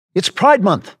It's Pride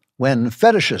Month, when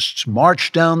fetishists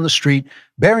march down the street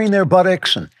baring their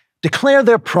buttocks and declare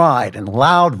their pride in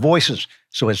loud voices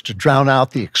so as to drown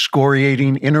out the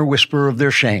excoriating inner whisper of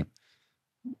their shame.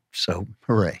 So,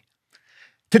 hooray.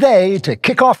 Today, to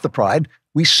kick off the Pride,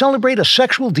 we celebrate a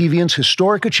sexual deviant's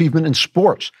historic achievement in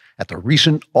sports at the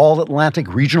recent All-Atlantic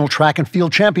Regional Track and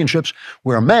Field Championships,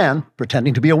 where a man,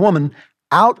 pretending to be a woman,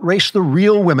 outraced the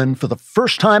real women for the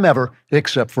first time ever,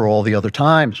 except for all the other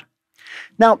times.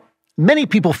 Now, many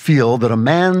people feel that a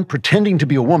man pretending to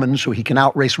be a woman so he can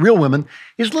outrace real women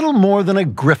is little more than a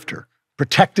grifter,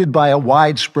 protected by a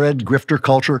widespread grifter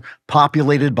culture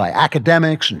populated by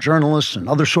academics and journalists and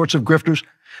other sorts of grifters.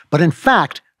 But in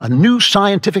fact, a new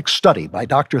scientific study by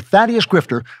Dr. Thaddeus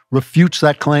Grifter refutes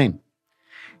that claim.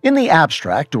 In the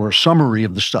abstract, or summary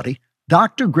of the study,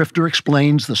 Dr. Grifter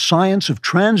explains the science of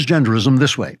transgenderism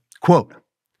this way, quote,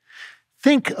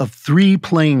 "Think of 3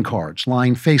 playing cards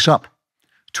lying face up.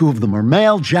 2 of them are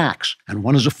male jacks, and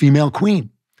 1 is a female queen.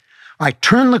 I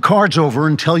turn the cards over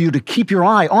and tell you to keep your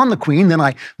eye on the queen, then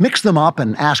I mix them up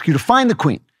and ask you to find the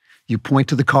queen. You point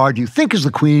to the card you think is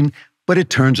the queen, but it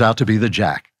turns out to be the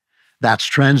jack. That's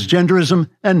transgenderism,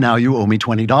 and now you owe me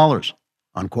 $20,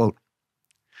 unquote.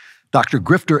 Dr.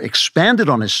 Grifter expanded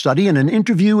on his study in an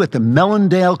interview at the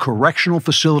Mellendale Correctional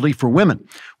Facility for Women,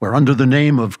 where under the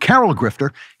name of Carol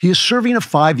Grifter, he is serving a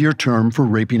 5-year term for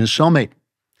raping his cellmate.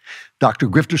 Dr.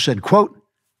 Grifter said, quote,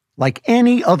 "Like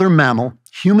any other mammal,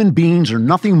 human beings are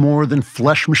nothing more than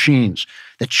flesh machines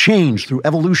that change through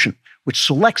evolution, which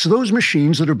selects those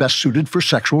machines that are best suited for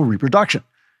sexual reproduction.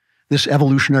 This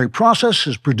evolutionary process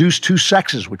has produced 2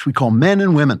 sexes, which we call men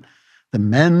and women, the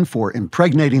men for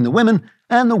impregnating the women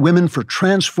and the women for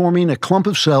transforming a clump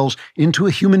of cells into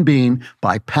a human being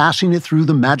by passing it through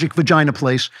the magic vagina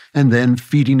place and then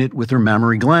feeding it with their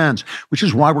mammary glands, which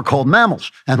is why we're called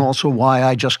mammals, and also why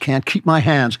I just can't keep my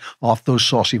hands off those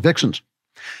saucy vixens.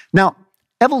 Now,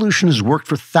 evolution has worked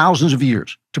for thousands of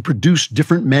years to produce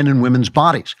different men and women's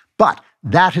bodies, but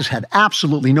that has had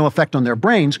absolutely no effect on their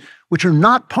brains, which are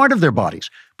not part of their bodies,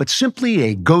 but simply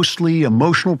a ghostly,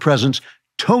 emotional presence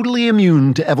totally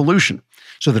immune to evolution,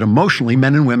 so that emotionally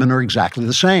men and women are exactly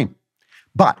the same.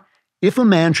 But if a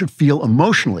man should feel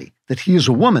emotionally that he is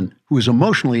a woman who is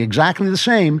emotionally exactly the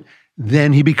same,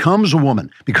 then he becomes a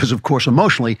woman, because of course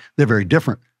emotionally they're very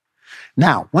different.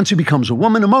 Now, once he becomes a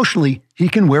woman emotionally, he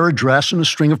can wear a dress and a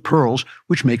string of pearls,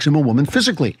 which makes him a woman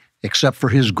physically, except for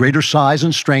his greater size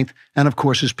and strength, and of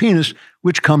course his penis,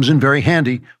 which comes in very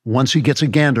handy once he gets a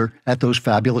gander at those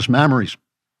fabulous mammaries.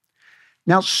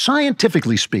 Now,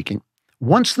 scientifically speaking,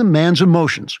 once the man's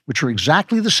emotions, which are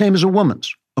exactly the same as a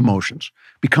woman's emotions,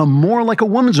 become more like a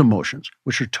woman's emotions,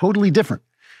 which are totally different,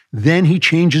 then he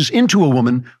changes into a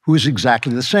woman who is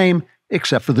exactly the same,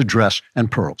 except for the dress and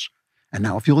pearls. And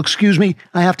now, if you'll excuse me,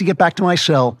 I have to get back to my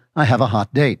cell. I have a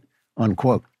hot date,"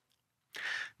 unquote.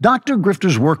 Dr.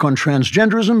 Grifter's work on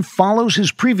transgenderism follows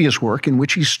his previous work in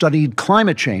which he studied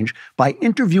climate change by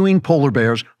interviewing polar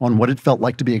bears on what it felt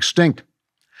like to be extinct.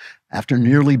 After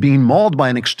nearly being mauled by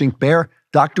an extinct bear,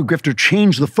 Dr. Grifter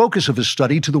changed the focus of his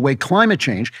study to the way climate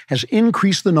change has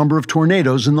increased the number of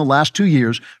tornadoes in the last 2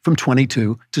 years from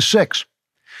 22 to 6.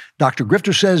 Dr.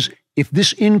 Grifter says if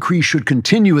this increase should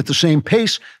continue at the same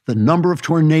pace, the number of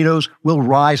tornadoes will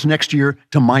rise next year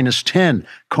to -10,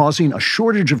 causing a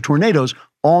shortage of tornadoes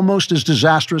almost as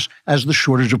disastrous as the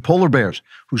shortage of polar bears,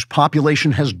 whose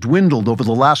population has dwindled over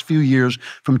the last few years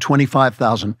from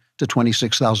 25,000 to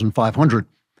 26,500.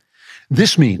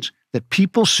 This means that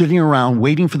people sitting around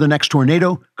waiting for the next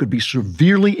tornado could be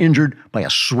severely injured by a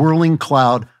swirling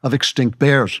cloud of extinct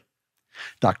bears.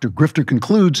 Dr. Grifter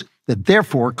concludes that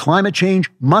therefore climate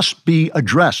change must be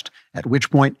addressed, at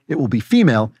which point it will be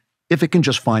female if it can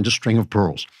just find a string of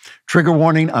pearls. Trigger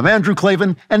warning, I'm Andrew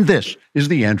Klavan, and this is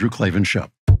The Andrew Klavan Show.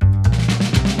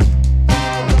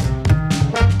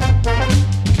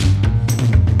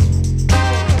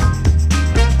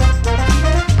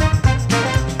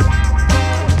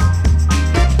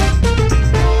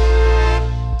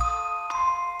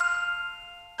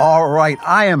 All right,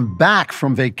 I am back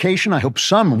from vacation. I hope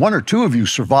 1 or 2 of you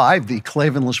survived the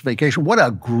Klavanless vacation. What a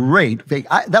great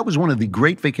that was one of the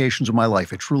great vacations of my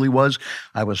life. It truly was.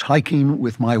 I was hiking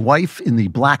with my wife in the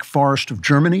Black Forest of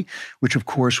Germany, which of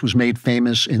course was made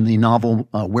famous in the novel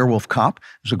Werewolf Cop.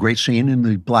 There's a great scene in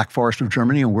the Black Forest of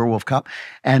Germany in Werewolf Cop.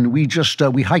 And we just,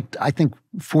 we hiked, I think,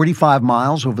 45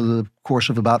 miles over the course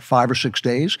of about 5 or 6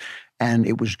 days. And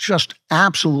it was just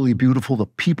absolutely beautiful. The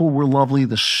people were lovely.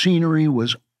 The scenery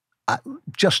was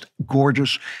just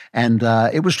gorgeous. And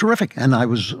it was terrific. And I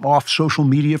was off social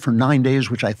media for 9 days,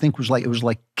 which I think was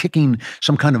like kicking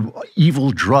some kind of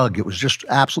evil drug. It was just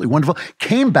absolutely wonderful.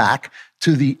 Came back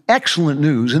to the excellent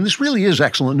news, and this really is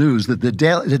excellent news, that the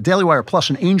Daily Wire Plus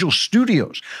and Angel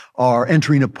Studios are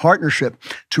entering a partnership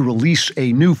to release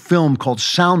a new film called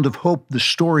Sound of Hope, the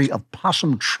story of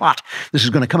Possum Trot. This is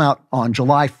going to come out on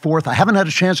July 4th. I haven't had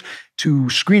a chance to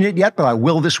screen it yet, but I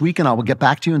will this week, and I will get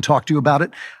back to you and talk to you about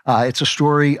it. It's a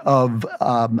story of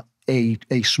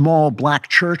a small black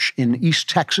church in East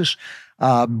Texas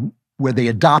where they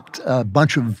adopt a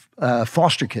bunch of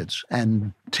foster kids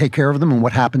and take care of them, and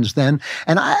what happens then.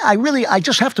 And I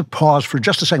just have to pause for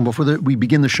just a second before we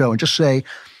begin the show and just say,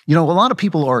 a lot of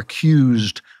people are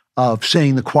accused of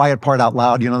saying the quiet part out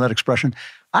loud, that expression.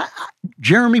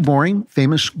 Jeremy Boring,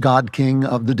 famous God King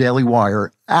of the Daily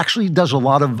Wire, actually does a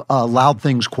lot of loud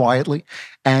things quietly.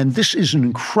 And this is an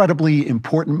incredibly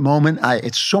important moment.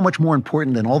 It's so much more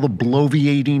important than all the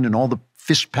bloviating and all the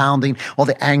fist pounding, all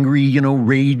the angry,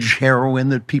 rage heroin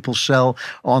that people sell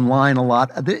online a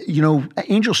lot.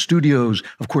 Angel Studios,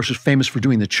 of course, is famous for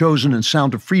doing The Chosen and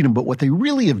Sound of Freedom. But what they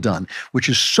really have done, which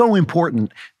is so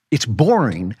important, it's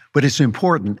boring, but it's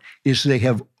important, is they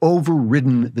have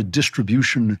overridden the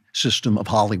distribution system of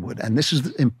Hollywood. And this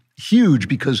is huge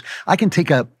because I can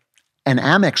take an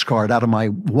Amex card out of my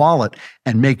wallet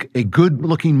and make a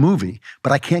good-looking movie,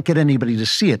 but I can't get anybody to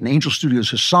see it. And Angel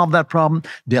Studios has solved that problem.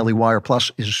 Daily Wire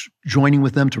Plus is joining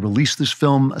with them to release this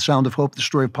film, A Sound of Hope, the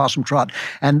story of Possum Trot.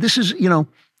 And this is,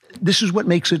 this is what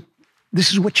makes it,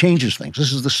 this is what changes things.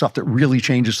 This is the stuff that really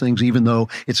changes things, even though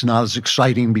it's not as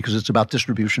exciting because it's about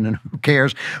distribution and who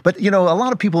cares. But, a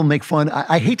lot of people make fun.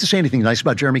 I hate to say anything nice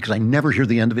about Jeremy because I never hear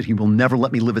the end of it. He will never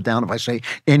let me live it down if I say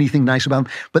anything nice about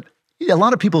him. But a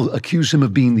lot of people accuse him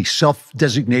of being the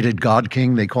self-designated God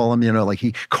King. They call him, like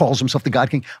he calls himself the God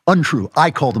King. Untrue. I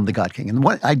called him the God King. And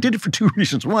I did it for two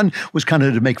reasons. One was kind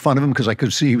of to make fun of him because I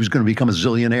could see he was going to become a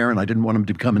zillionaire and I didn't want him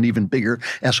to become an even bigger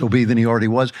SOB than he already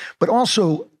was. But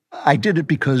also, I did it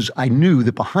because I knew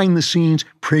that behind the scenes,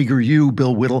 PragerU,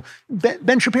 Bill Whittle,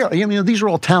 Ben Shapiro, these are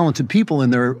all talented people in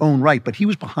their own right, but he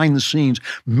was behind the scenes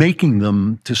making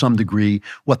them, to some degree,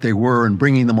 what they were and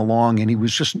bringing them along, and he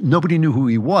was just, nobody knew who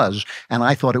he was, and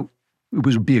I thought it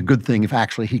would be a good thing if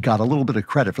actually he got a little bit of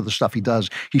credit for the stuff he does.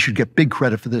 He should get big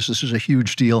credit for this. This is a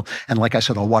huge deal, and like I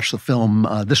said, I'll watch the film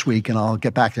this week, and I'll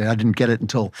get back to it. I didn't get it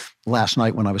until last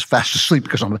night when I was fast asleep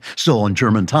because I'm still on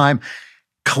German time.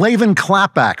 Klavan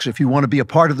Clapbacks. If you want to be a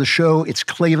part of the show, it's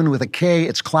Klavan with a K.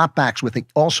 It's Clapbacks with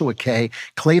also a K.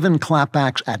 Klavan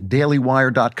Clapbacks at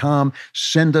dailywire.com.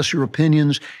 Send us your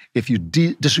opinions. If you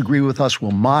disagree with us,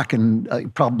 we'll mock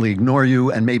and probably ignore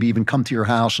you and maybe even come to your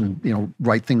house and,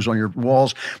 write things on your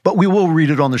walls. But we will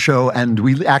read it on the show, and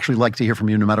we actually like to hear from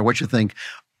you no matter what you think,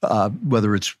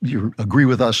 whether it's you agree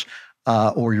with us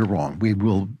or you're wrong. We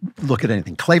will look at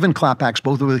anything. Klavan Clapbacks,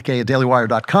 both with a K, at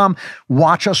dailywire.com.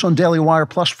 Watch us on Daily Wire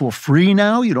Plus for free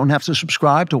now. You don't have to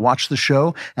subscribe to watch the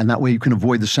show, and that way you can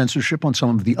avoid the censorship on some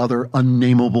of the other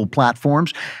unnameable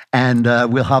platforms. And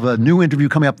we'll have a new interview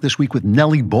coming up this week with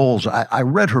Nellie Bowles. I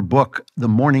read her book, The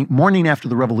Morning After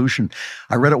the Revolution.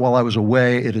 I read it while I was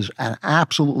away. It is an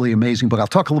absolutely amazing book. I'll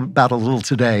talk about it a little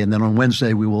today, and then on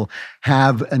Wednesday we will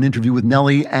have an interview with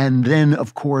Nellie, and then,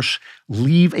 of course,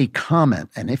 leave a comment.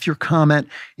 And if your comment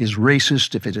is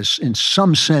racist, if it is in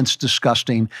some sense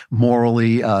disgusting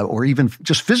morally, or even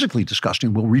just physically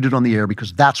disgusting, we'll read it on the air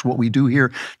because that's what we do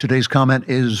here. Today's comment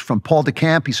is from Paul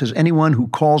DeCamp. He says, anyone who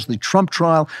calls the Trump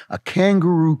trial a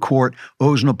kangaroo court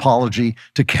owes an apology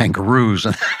to kangaroos.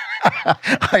 And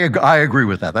I agree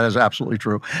with that. That is absolutely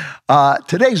true.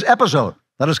 Today's episode.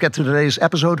 Let us get to today's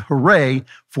episode. Hooray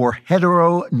for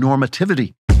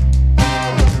heteronormativity.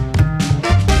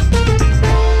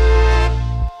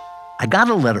 I got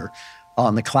a letter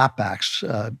on the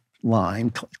Clapbacks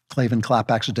line, Klavan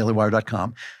Clapbacks at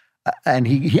dailywire.com. And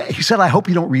he said, I hope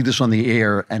you don't read this on the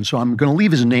air. And so I'm going to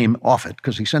leave his name off it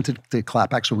because he sent it to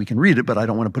Clapback so we can read it, but I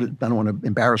don't want to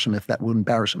embarrass him if that would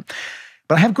embarrass him.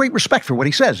 But I have great respect for what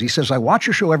he says. He says, I watch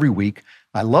your show every week.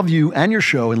 I love you and your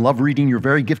show and love reading your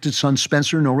very gifted son,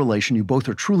 Spencer, no relation. You both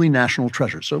are truly national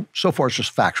treasures. So far it's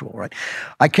just factual, right?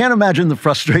 I can't imagine the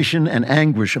frustration and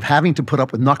anguish of having to put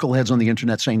up with knuckleheads on the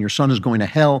internet saying your son is going to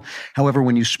hell. However,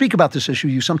 when you speak about this issue,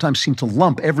 you sometimes seem to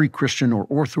lump every Christian or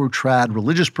ortho-trad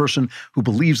religious person who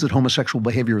believes that homosexual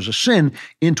behavior is a sin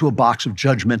into a box of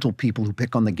judgmental people who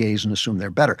pick on the gays and assume they're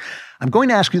better. I'm going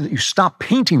to ask you that you stop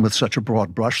painting with such a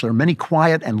broad brush. There are many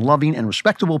quiet and loving and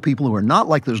respectable people who are not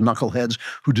like those knuckleheads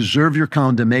who deserve your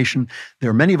condemnation. There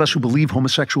are many of us who believe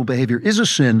homosexual behavior is a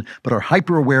sin, but are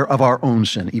hyper-aware of our own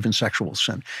sin, even sexual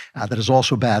sin. That is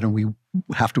also bad, and we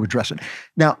have to address it.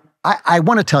 Now, I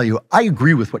want to tell you, I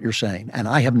agree with what you're saying, and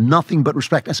I have nothing but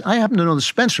respect. I happen to know that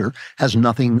Spencer has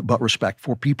nothing but respect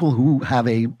for people who have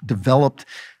a developed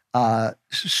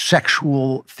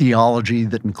sexual theology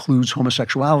that includes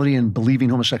homosexuality and believing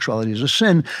homosexuality is a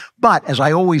sin. But as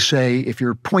I always say, if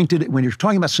you're pointed, when you're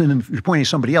talking about sin and you're pointing at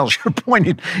somebody else, you're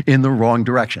pointed in the wrong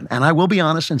direction. And I will be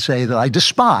honest and say that I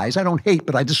don't hate,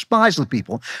 but I despise the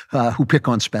people who pick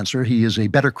on Spencer. He is a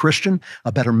better Christian,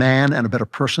 a better man, and a better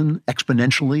person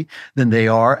exponentially than they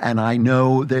are. And I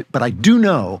know that, but I do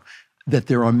know that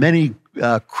there are many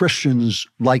Christians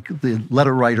like the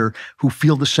letter writer who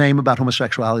feel the same about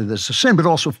homosexuality, that it's a sin, but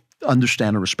also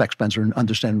understand and respect Spencer and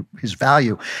understand his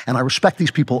value. And I respect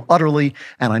these people utterly,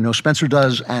 and I know Spencer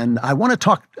does. And I want to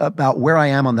talk about where I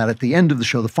am on that at the end of the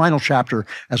show, the final chapter,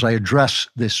 as I address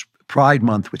this Pride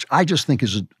Month, which I just think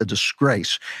is a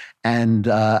disgrace. And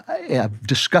I've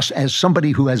discussed, as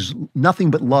somebody who has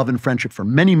nothing but love and friendship for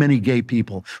many, many gay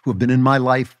people who have been in my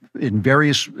life in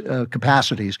various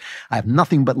capacities. I have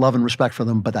nothing but love and respect for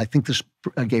them, but I think this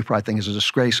gay pride thing is a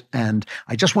disgrace. And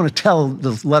I just want to tell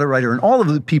the letter writer and all of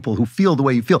the people who feel the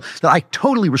way you feel that I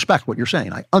totally respect what you're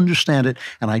saying. I understand it,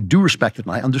 and I do respect it,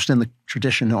 and I understand the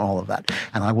tradition and all of that.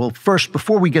 And I will first,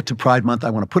 before we get to Pride Month, I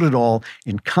want to put it all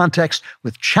in context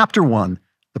with Chapter 1,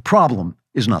 The Problem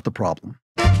is Not the Problem.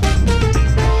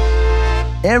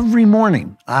 Every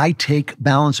morning, I take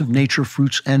Balance of Nature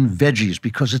fruits and veggies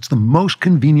because it's the most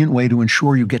convenient way to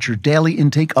ensure you get your daily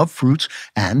intake of fruits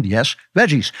and, yes,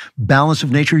 veggies. Balance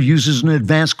of Nature uses an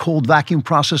advanced cold vacuum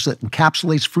process that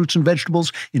encapsulates fruits and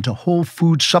vegetables into whole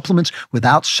food supplements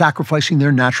without sacrificing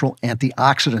their natural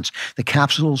antioxidants. The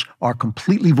capsules are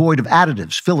completely void of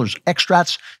additives, fillers,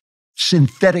 extracts,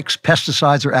 synthetics,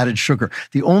 pesticides, or added sugar.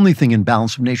 The only thing in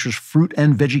Balance of Nature's fruit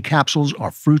and veggie capsules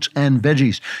are fruits and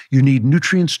veggies. You need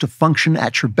nutrients to function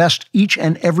at your best each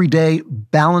and every day.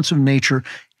 Balance of Nature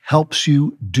helps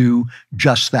you do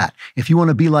just that. If you want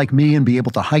to be like me and be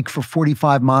able to hike for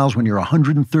 45 miles when you're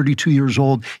 132 years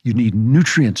old, you need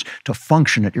nutrients to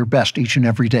function at your best each and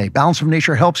every day. Balance of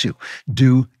Nature helps you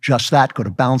do just that. Go to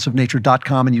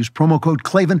balanceofnature.com and use promo code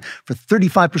Klavan for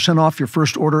 35% off your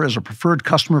first order as a preferred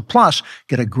customer. Plus,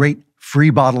 get a great free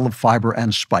bottle of fiber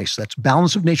and spice. That's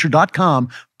balanceofnature.com,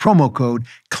 promo code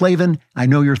Klavan. I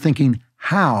know you're thinking,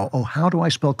 how? Oh, how do I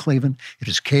spell Klavan? It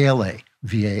is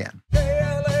Klavan.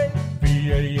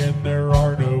 And there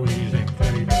are no easy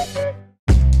claims.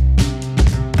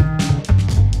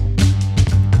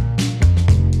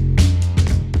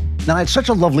 Now, I had such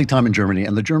a lovely time in Germany,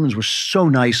 and the Germans were so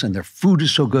nice, and their food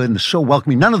is so good, and they're so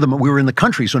welcoming. None of them, we were in the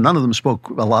country, so none of them spoke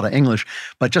a lot of English,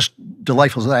 but just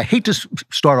delightful. I hate to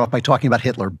start off by talking about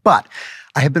Hitler, but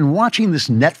I have been watching this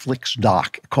Netflix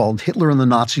doc called Hitler and the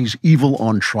Nazis, Evil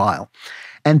on Trial.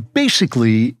 And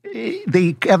basically,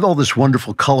 they have all this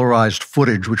wonderful colorized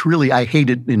footage, which really I hate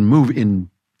it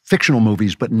in fictional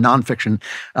movies, but in nonfiction,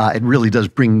 it really does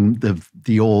bring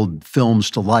the old films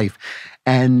to life.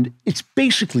 And it's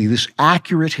basically this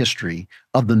accurate history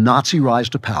of the Nazi rise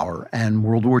to power and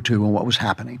World War II and what was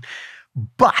happening.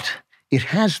 But it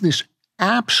has this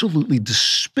absolutely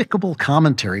despicable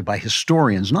commentary by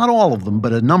historians, not all of them,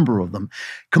 but a number of them,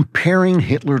 comparing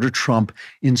Hitler to Trump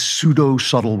in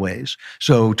pseudo-subtle ways.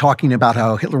 So talking about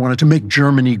how Hitler wanted to make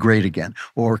Germany great again,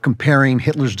 or comparing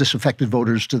Hitler's disaffected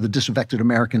voters to the disaffected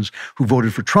Americans who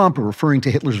voted for Trump, or referring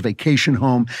to Hitler's vacation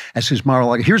home as his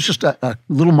Mar-a-Lago. Here's just a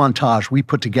little montage we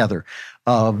put together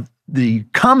of the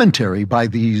commentary by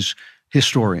these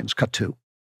historians. Cut 2.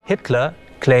 Hitler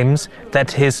claims that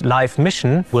his life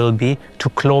mission will be to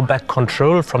claw back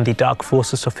control from the dark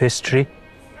forces of history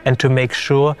and to make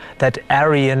sure that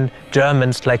Aryan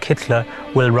Germans like Hitler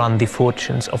will run the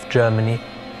fortunes of Germany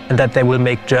and that they will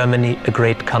make Germany a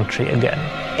great country again.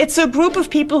 It's a group of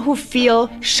people who feel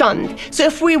shunned. So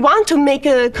if we want to make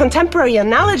a contemporary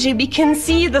analogy, we can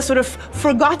see the sort of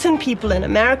forgotten people in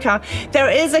America. There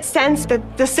is a sense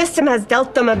that the system has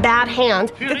dealt them a bad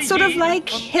hand. It's sort of like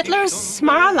Hitler's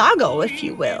Mar-a-Lago, if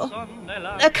you will.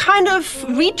 A kind of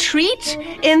retreat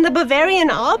in the Bavarian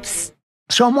Alps.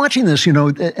 So I'm watching this,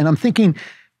 and I'm thinking,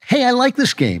 hey, I like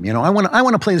this game. I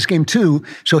want to play this game too.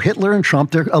 So Hitler and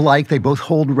Trump, they're alike. They both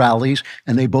hold rallies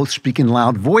and they both speak in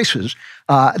loud voices.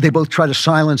 They both try to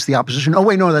silence the opposition. Oh,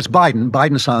 wait, no, that's Biden.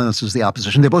 Biden silences the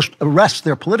opposition. They both arrest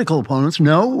their political opponents.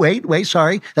 No, wait,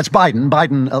 sorry. That's Biden.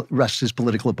 Biden arrests his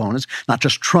political opponents. Not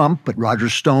just Trump, but Roger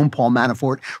Stone, Paul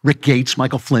Manafort, Rick Gates,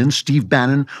 Michael Flynn, Steve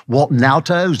Bannon, Walt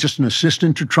Nauta, who's just an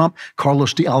assistant to Trump,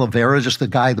 Carlos de Oliveira, just the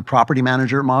guy, the property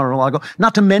manager at Mar-a-Lago.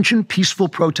 Not to mention peaceful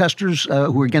protesters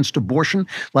who are against abortion,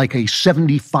 like a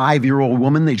 75-year-old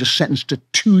woman they just sentenced to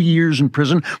 2 years in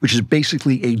prison, which is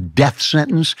basically a death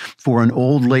sentence for an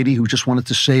old lady who just wanted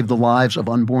to save the lives of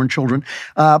unborn children.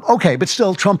 Okay, but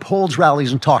still, Trump holds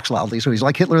rallies and talks loudly, so he's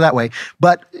like Hitler that way.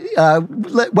 But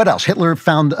what else? Hitler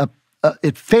found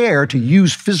it fair to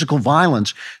use physical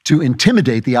violence to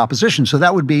intimidate the opposition. So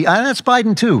that would be, that's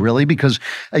Biden too, really, because,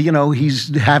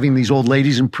 he's having these old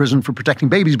ladies in prison for protecting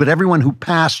babies, but everyone who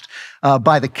passed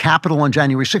by the Capitol on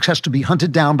January 6th has to be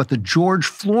hunted down. But the George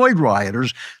Floyd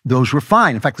rioters, those were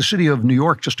fine. In fact, the city of New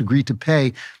York just agreed to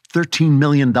pay $13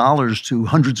 million to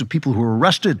hundreds of people who were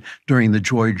arrested during the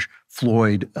George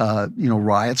Floyd,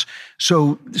 riots.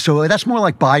 So that's more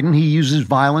like Biden. He uses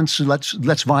violence.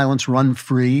 Lets violence run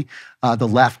free. The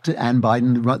left and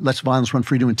Biden lets violence run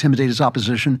free to intimidate his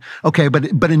opposition. Okay,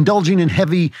 but indulging in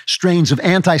heavy strains of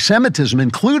anti-Semitism,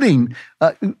 including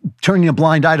turning a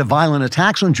blind eye to violent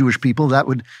attacks on Jewish people, that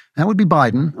would be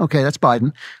Biden. Okay, that's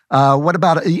Biden.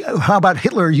 How about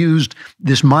Hitler used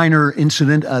this minor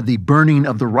incident, the burning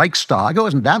of the Reichstag? It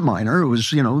wasn't that minor. It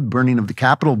was, burning of the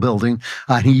Capitol building.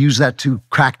 And he used that to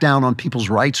crack down on people's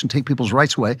rights and take people's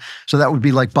rights away. So that would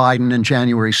be like Biden and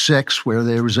January 6th, where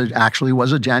there was actually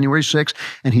was a January 6th,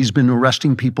 and he's been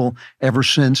arresting people ever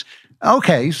since.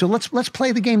 Okay, so let's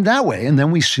play the game that way. And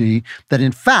then we see that,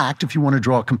 in fact, if you want to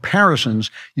draw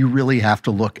comparisons, you really have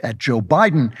to look at Joe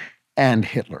Biden and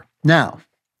Hitler. Now,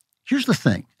 here's the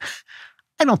thing.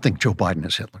 I don't think Joe Biden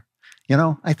is Hitler.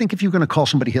 I think if you're going to call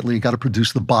somebody Hitler, you got to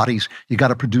produce the bodies. You got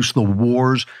to produce the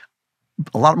wars.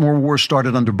 A lot more wars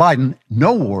started under Biden.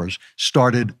 No wars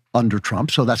started under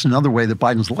Trump. So that's another way that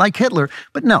Biden's like Hitler.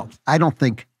 But no, I don't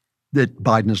think that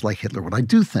Biden is like Hitler. What I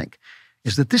do think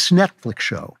is that this Netflix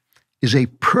show is a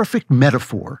perfect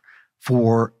metaphor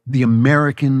for the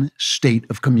American state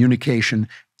of communication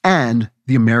and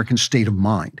the American state of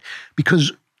mind,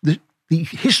 because the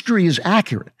history is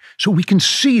accurate. So we can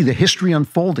see the history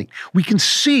unfolding. We can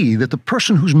see that the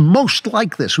person who's most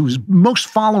like this, who's most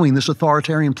following this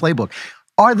authoritarian playbook,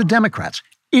 are the Democrats,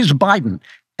 is Biden.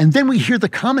 And then we hear the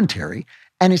commentary,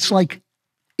 and it's like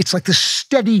this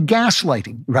steady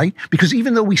gaslighting, right? Because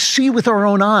even though we see with our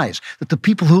own eyes that the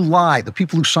people who lie, the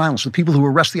people who silence, the people who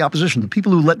arrest the opposition, the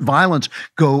people who let violence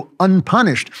go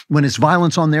unpunished when it's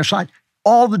violence on their side,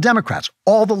 all the Democrats,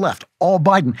 all the left, all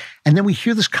Biden. And then we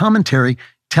hear this commentary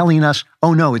telling us,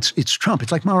 oh no, it's Trump.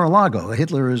 It's like Mar-a-Lago.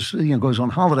 Hitler goes on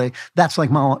holiday. That's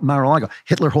like Mar-a-Lago.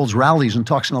 Hitler holds rallies and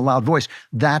talks in a loud voice.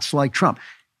 That's like Trump.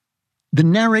 The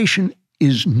narration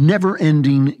is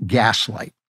never-ending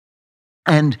gaslight.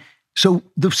 And so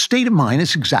the state of mind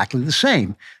is exactly the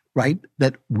same, right?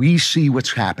 That we see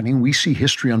what's happening. We see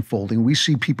history unfolding. We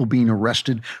see people being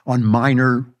arrested on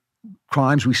minor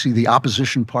crimes. We see the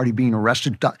opposition party being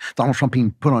arrested, Donald Trump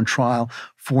being put on trial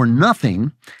for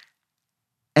nothing.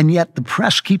 And yet the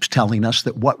press keeps telling us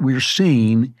that what we're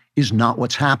seeing is not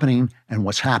what's happening, and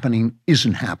what's happening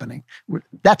isn't happening.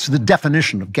 That's the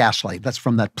definition of gaslight. That's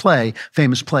from that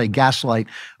famous play, Gaslight,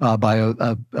 by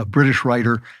a British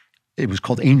writer. It was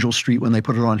called Angel Street when they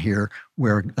put it on here,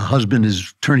 where a husband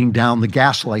is turning down the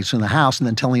gas lights in the house and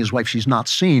then telling his wife she's not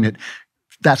seeing it.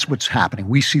 That's what's happening.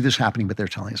 We see this happening, but they're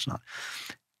telling us not.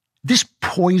 This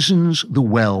poisons the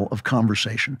well of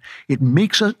conversation. It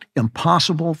makes it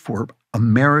impossible for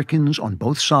Americans on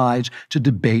both sides to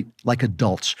debate like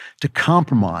adults, to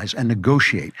compromise and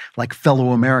negotiate like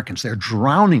fellow Americans. They're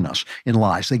drowning us in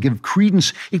lies. It gives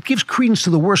credence to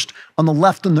the worst on the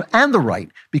left and the right,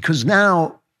 because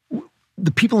now the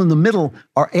people in the middle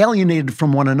are alienated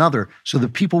from one another. So the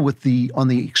people on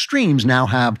the extremes now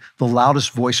have the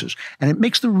loudest voices. And it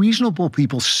makes the reasonable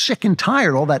people sick and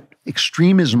tired. All that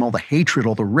extremism, all the hatred,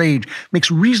 all the rage makes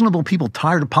reasonable people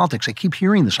tired of politics. I keep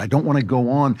hearing this. I don't want to go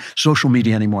on social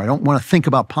media anymore. I don't want to think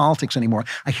about politics anymore.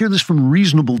 I hear this from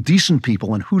reasonable, decent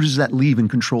people. And who does that leave in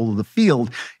control of the field?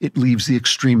 It leaves the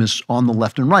extremists on the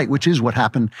left and right, which is what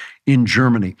happened in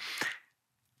Germany.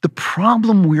 The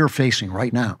problem we are facing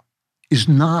right now is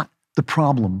not the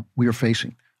problem we are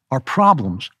facing. Our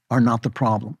problems are not the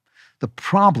problem. The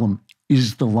problem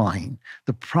is the lying.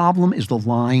 The problem is the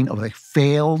lying of a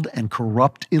failed and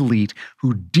corrupt elite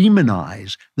who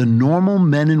demonize the normal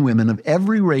men and women of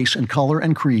every race and color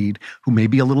and creed, who may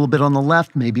be a little bit on the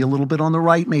left, maybe a little bit on the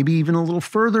right, maybe even a little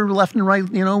further left and right.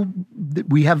 You know,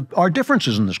 we have our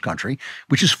differences in this country,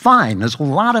 which is fine. There's a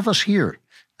lot of us here,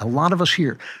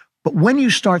 But when you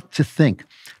start to think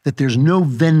that there's no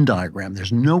Venn diagram,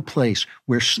 there's no place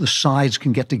where the sides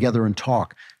can get together and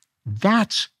talk,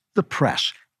 that's the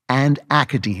press and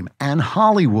academe and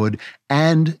Hollywood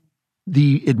and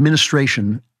the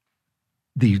administration,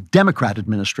 the Democrat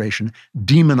administration,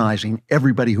 demonizing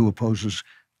everybody who opposes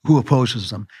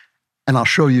them. And I'll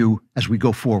show you as we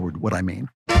go forward what I mean.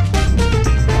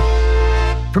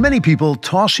 For many people,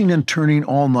 tossing and turning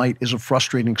all night is a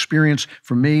frustrating experience.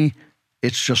 For me,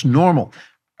 it's just normal.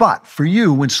 But for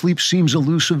you, when sleep seems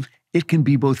elusive, it can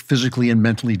be both physically and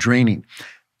mentally draining.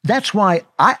 That's why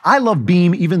I love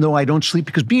Beam, even though I don't sleep,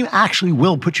 because Beam actually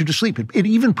will put you to sleep. It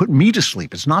even put me to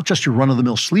sleep. It's not just your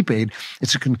run-of-the-mill sleep aid.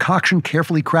 It's a concoction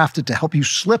carefully crafted to help you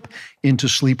slip into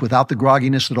sleep without the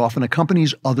grogginess that often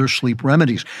accompanies other sleep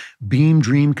remedies. Beam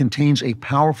Dream contains a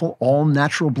powerful,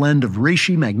 all-natural blend of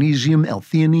reishi, magnesium,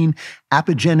 L-theanine,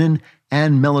 apigenin,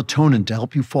 and melatonin to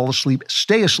help you fall asleep,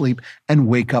 stay asleep, and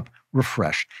wake up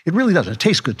refreshed. It really does. It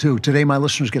tastes good, too. Today, my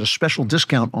listeners get a special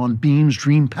discount on Beam's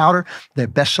Dream Powder, their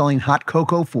best-selling hot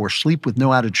cocoa for sleep with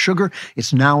no added sugar.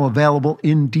 It's now available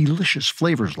in delicious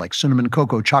flavors like cinnamon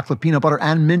cocoa, chocolate peanut butter,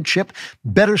 and mint chip.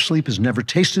 Better sleep has never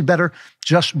tasted better.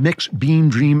 Just mix Beam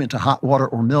Dream into hot water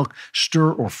or milk,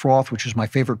 stir or froth, which is my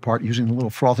favorite part, using the little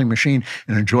frothing machine,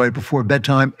 and enjoy it before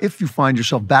bedtime. If you find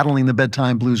yourself battling the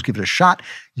bedtime blues, give it a shot.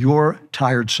 Your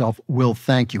tired self will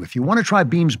thank you. If you want to try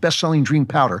Beam's best-selling Dream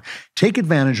Powder, take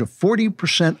advantage of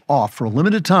 40% off for a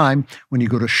limited time when you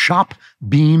go to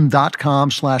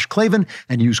shopbeam.com/Klavan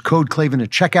and use code Klavan at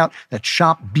checkout. That's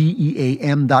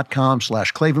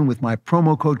shopbeam.com/Klavan with my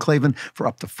promo code Klavan for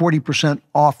up to 40%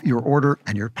 off your order.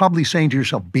 And you're probably saying to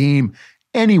yourself, Beam,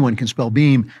 anyone can spell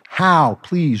Beam. How?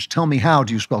 Please tell me, how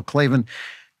do you spell Klavan?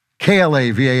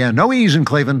 Klavan. No E's in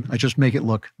Klavan. I just make it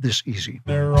look this easy.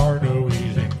 There are no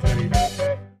E's in Klavan.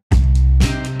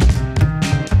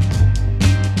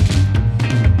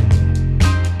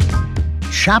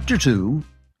 Chapter 2,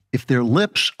 If Their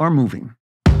Lips Are Moving.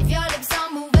 If your lips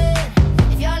are moving,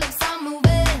 if your lips are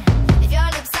moving, if your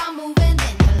lips are moving,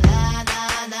 then you're la,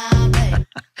 la, la, baby.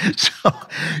 So,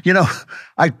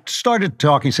 I started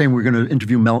saying we're going to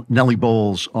interview Nellie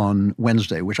Bowles on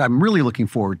Wednesday, which I'm really looking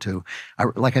forward to.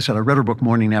 Like I said, I read her book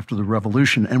Morning After the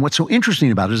Revolution. And what's so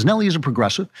interesting about it is Nellie is a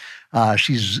progressive.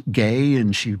 She's gay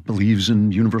and she believes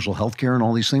in universal health care and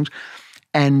all these things.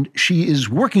 And she is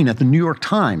working at the New York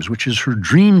Times, which is her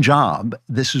dream job.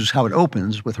 This is how it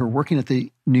opens, with her working at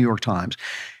the New York Times.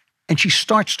 And she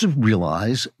starts to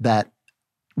realize that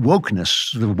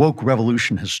wokeness, the woke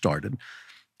revolution has started,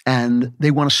 and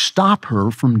they want to stop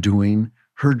her from doing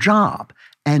her job.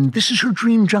 And this is her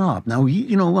dream job. Now,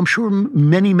 I'm sure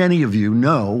many, many of you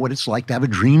know what it's like to have a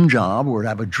dream job or to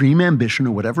have a dream ambition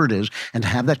or whatever it is, and to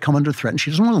have that come under threat. And she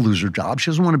doesn't want to lose her job.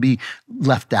 She doesn't want to be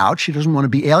left out. She doesn't want to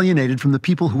be alienated from the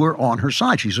people who are on her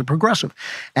side. She's a progressive.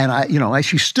 And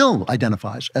she still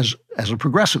identifies as a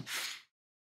progressive.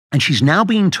 And she's now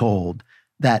being told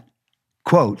that,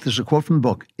 quote, this is a quote from the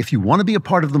book, if you want to be a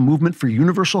part of the movement for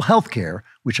universal health care,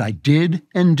 which I did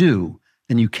and do,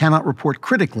 then you cannot report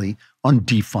critically on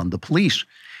defund the police.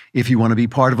 If you want to be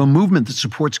part of a movement that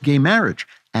supports gay marriage,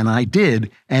 and I did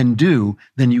and do,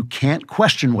 then you can't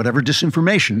question whatever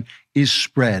disinformation is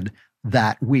spread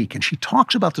that week. And she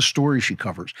talks about the stories she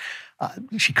covers.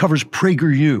 She covers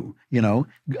PragerU, the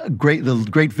great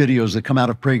videos that come out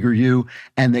of PragerU,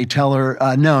 and they tell her,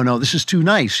 no, this is too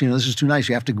nice. This is too nice.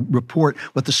 You have to report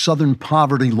what the Southern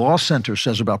Poverty Law Center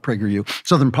says about PragerU.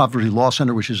 Southern Poverty Law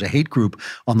Center, which is a hate group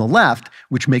on the left,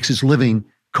 which makes its living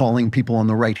calling people on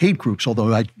the right hate groups,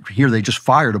 although I hear they just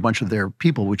fired a bunch of their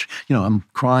people, which, I'm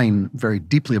crying very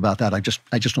deeply about that. I just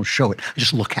don't show it. I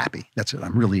just look happy. That's it.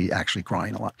 I'm really actually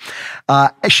crying a lot.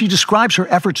 As she describes her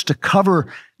efforts to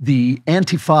cover the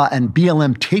Antifa and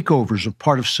BLM takeovers of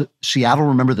part of Seattle,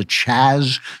 remember the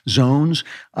Chaz zones,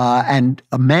 and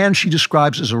a man she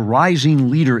describes as a rising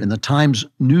leader in the Times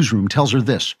newsroom tells her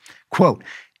this, quote,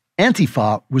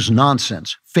 Antifa was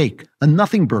nonsense, fake, a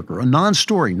nothing burger, a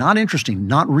non-story, not interesting,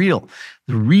 not real.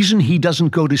 The reason he doesn't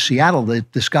go to Seattle,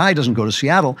 this guy doesn't go to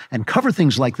Seattle and cover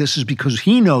things like this, is because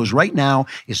he knows right now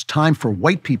is time for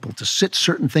white people to sit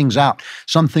certain things out.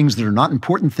 Some things that are not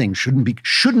important things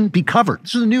shouldn't be covered.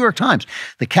 This is the New York Times.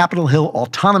 The Capitol Hill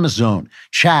Autonomous Zone,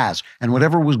 Chaz, and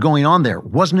whatever was going on there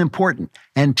wasn't important.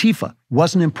 Antifa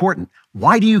wasn't important.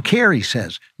 Why do you care, he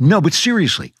says. No, but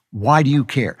seriously, why do you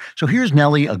care? So here's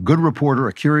Nellie, a good reporter,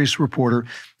 a curious reporter,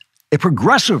 a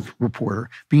progressive reporter,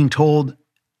 being told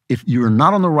if you're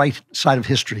not on the right side of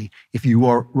history, if you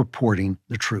are reporting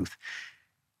the truth.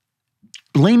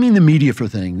 Blaming the media for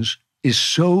things is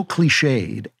so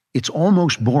cliched, it's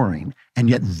almost boring, and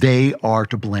yet they are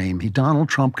to blame. Donald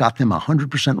Trump got them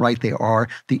 100% right. They are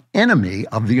the enemy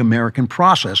of the American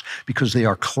process because they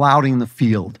are clouding the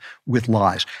field with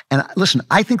lies. And listen,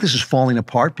 I think this is falling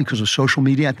apart because of social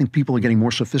media. I think people are getting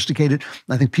more sophisticated.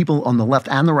 I think people on the left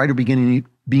and the right are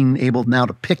being able now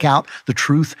to pick out the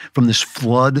truth from this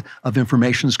flood of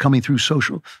information that's coming through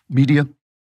social media.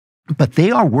 But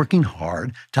they are working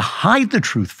hard to hide the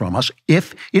truth from us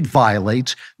if it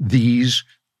violates these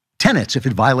tenets, if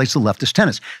it violates the leftist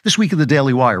tenets. This week at the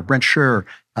Daily Wire, Brent Scher,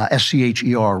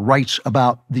 S-C-H-E-R, writes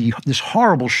about this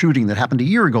horrible shooting that happened a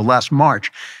year ago, last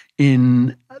March,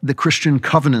 in the Christian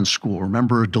Covenant School.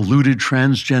 Remember, a deluded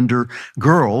transgender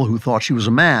girl who thought she was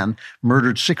a man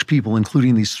murdered 6 people,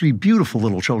 including these 3 beautiful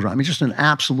little children. I mean, just an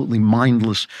absolutely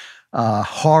mindless,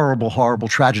 horrible, horrible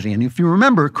tragedy. And if you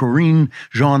remember, Corinne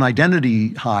Jean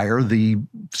Identity Hire, the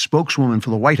spokeswoman for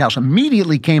the White House,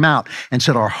 immediately came out and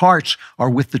said, our hearts are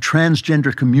with the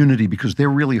transgender community because they're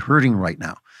really hurting right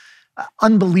now.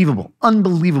 Unbelievable,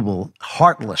 unbelievable,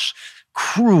 heartless,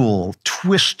 cruel,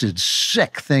 twisted,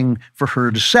 sick thing for her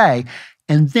to say.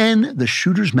 And then the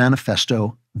shooter's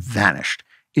manifesto vanished.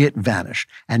 It vanished.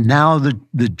 And now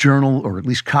the journal, or at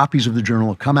least copies of the journal,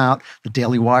 have come out. The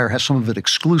Daily Wire has some of it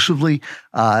exclusively,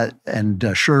 and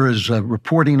Scher is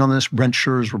reporting on this. Brent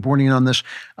Scher is reporting on this.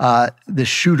 The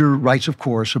shooter writes, of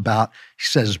course, about, he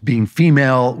says, being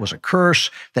female was a curse,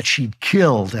 that she'd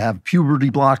killed, to have puberty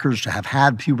blockers, to have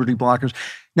had puberty blockers.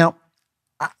 Now,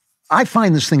 I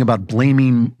find this thing about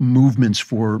blaming movements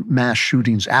for mass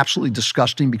shootings absolutely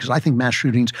disgusting because I think mass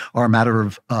shootings are a matter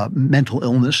of mental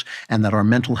illness and that our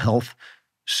mental health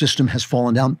system has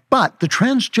fallen down. But the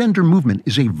transgender movement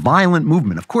is a violent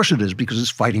movement. Of course it is, because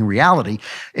it's fighting reality.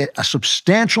 A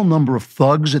substantial number of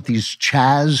thugs at these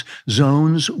Chaz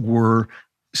zones were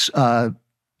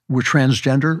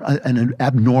transgender. An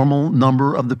abnormal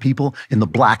number of the people in the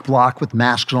black bloc with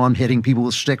masks on hitting people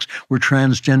with sticks were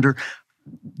transgender.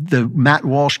 The Matt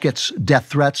Walsh gets death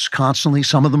threats constantly.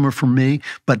 Some of them are from me,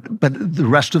 but the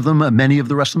rest of them, many of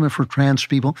the rest of them are for trans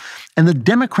people. And the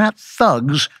Democrat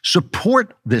thugs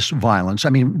support this violence.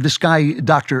 I mean, this guy,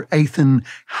 Dr. Ethan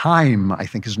Heim, I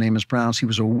think his name is pronounced, he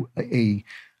was a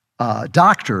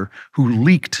doctor who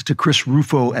leaked to Chris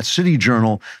Rufo at City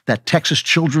Journal that Texas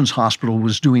Children's Hospital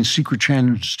was doing secret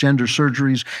transgender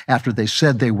surgeries after they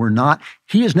said they were not.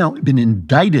 He has now been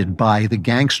indicted by the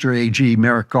gangster AG,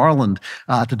 Merrick Garland,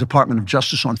 at the Department of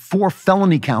Justice on 4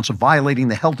 felony counts of violating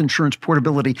the Health Insurance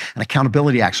Portability and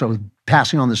Accountability Act. So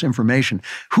passing on this information.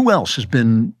 Who else has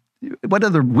been What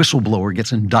other whistleblower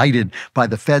gets indicted by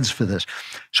the feds for this?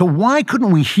 So why couldn't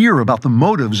we hear about the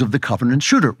motives of the Covenant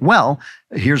shooter? Well,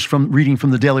 here's reading from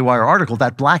the Daily Wire article.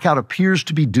 That blackout appears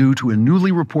to be due to a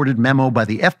newly reported memo by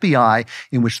the FBI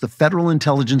in which the Federal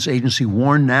Intelligence Agency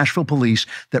warned Nashville police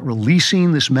that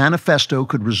releasing this manifesto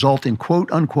could result in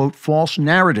quote-unquote false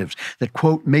narratives that,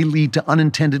 quote, may lead to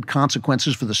unintended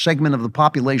consequences for the segment of the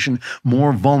population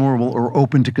more vulnerable or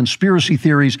open to conspiracy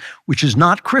theories, which is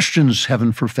not Christians,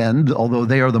 heaven forfend, although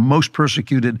they are the most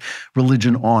persecuted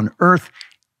religion on earth.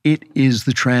 It is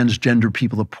the transgender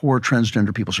people, the poor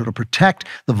transgender people. So to protect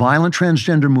the violent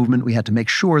transgender movement, we had to make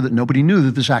sure that nobody knew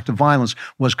that this act of violence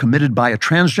was committed by a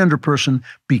transgender person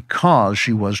because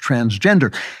she was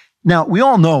transgender. Now, we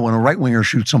all know when a right-winger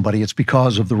shoots somebody, it's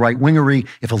because of the right-wingery.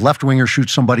 If a left-winger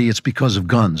shoots somebody, it's because of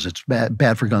guns. It's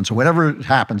bad for guns. So whatever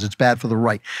happens, it's bad for the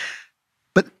right.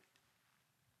 But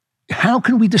how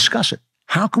can we discuss it?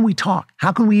 How can we talk?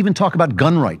 How can we even talk about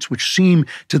gun rights, which seem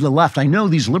to the left? I know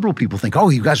these liberal people think, oh,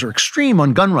 you guys are extreme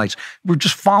on gun rights. We're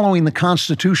just following the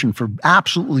Constitution for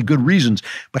absolutely good reasons.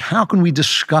 But how can we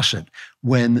discuss it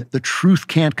when the truth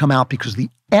can't come out because the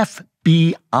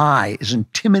FBI is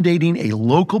intimidating a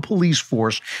local police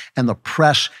force and the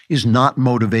press is not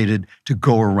motivated to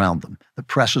go around them? The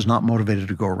press is not motivated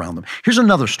to go around them. Here's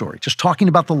another story, just talking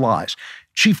about the lies.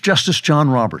 Chief Justice John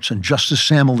Roberts and Justice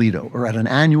Sam Alito are at an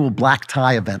annual black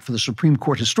tie event for the Supreme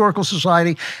Court Historical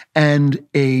Society, and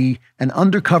an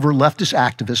undercover leftist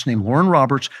activist named Lauren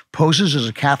Roberts poses as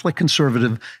a Catholic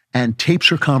conservative and tapes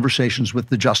her conversations with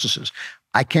the justices.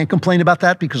 I can't complain about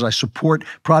that because I support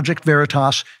Project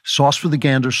Veritas, sauce for the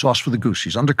gander, sauce for the goose.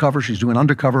 She's undercover. She's doing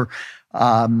undercover,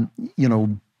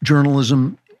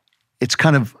 journalism. It's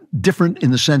kind of different in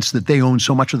the sense that they own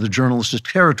so much of the journalistic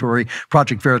territory.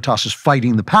 Project Veritas is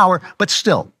fighting the power, but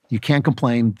still, you can't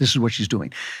complain. This is what she's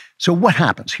doing. So what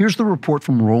happens? Here's the report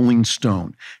from Rolling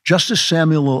Stone. Justice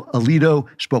Samuel Alito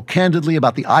spoke candidly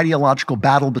about the ideological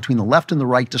battle between the left and the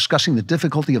right, discussing the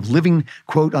difficulty of living,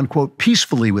 quote unquote,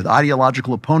 peacefully with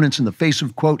ideological opponents in the face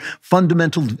of, quote,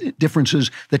 fundamental differences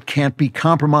that can't be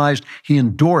compromised. He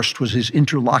endorsed was his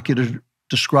interlocutor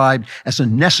described as a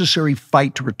necessary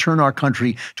fight to return our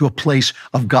country to a place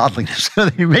of godliness.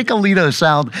 You make Alito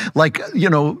sound like,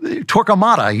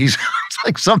 Torquemada. He's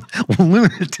like some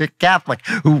lunatic Catholic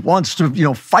who wants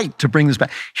to, fight to bring this back.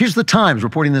 Here's the Times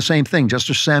reporting the same thing.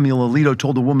 Justice Samuel Alito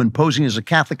told a woman posing as a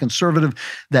Catholic conservative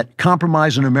that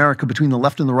compromise in America between the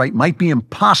left and the right might be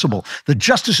impossible. The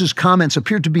justice's comments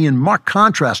appeared to be in marked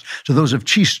contrast to those of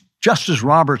Chief Justice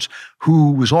Roberts,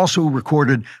 who was also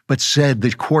recorded, but said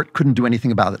the court couldn't do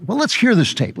anything about it. Well, let's hear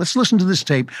this tape. Let's listen to this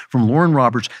tape from Lauren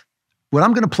Roberts. What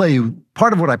I'm going to play you,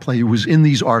 part of what I play you was in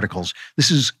these articles.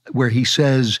 This is where he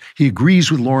says he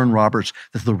agrees with Lauren Roberts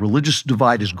that the religious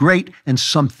divide is great and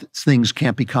some things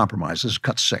can't be compromised. This is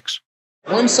cut 6.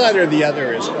 One side or the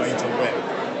other is going to win.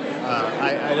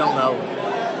 I don't know.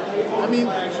 I mean,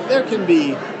 there can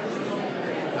be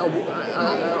a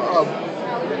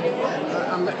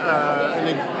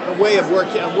way of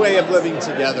working, a way of living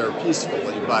together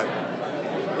peacefully, but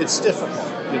it's difficult,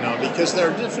 because there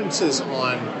are differences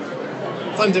on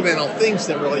fundamental things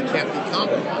that really can't be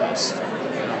compromised.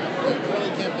 Really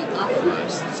can't be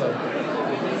compromised. So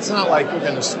it's not like we're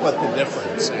going to split the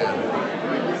difference.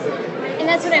 And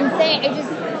that's what I'm saying.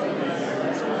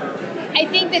 I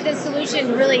think that the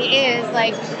solution really is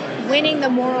like winning the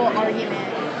moral argument.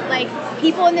 Like,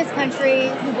 people in this country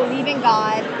who believe in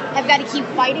God have got to keep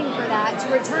fighting for that, to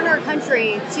return our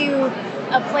country to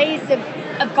a place of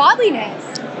godliness.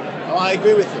 Oh, I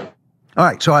agree with you. All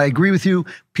right, so I agree with you.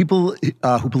 People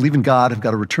who believe in God have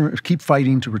got to keep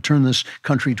fighting to return this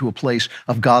country to a place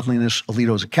of godliness.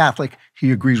 Alito's a Catholic.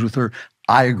 He agrees with her.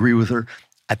 I agree with her.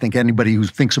 I think anybody who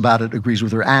thinks about it agrees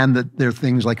with her, and that there are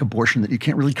things like abortion that you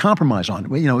can't really compromise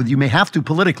on. You may have to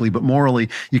politically, but morally,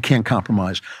 you can't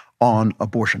compromise on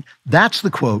abortion. That's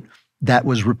the quote that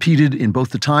was repeated in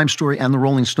both the Times story and the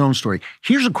Rolling Stone story.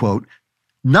 Here's a quote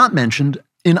not mentioned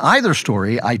in either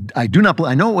story. I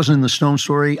know it wasn't in the Stone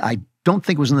story. I don't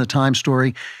think it was in the Times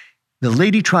story. The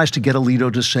lady tries to get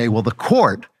Alito to say, well, the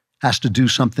court has to do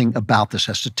something about this,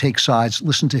 has to take sides.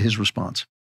 Listen to his response.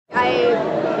 I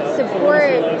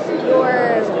support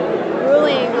your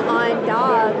ruling on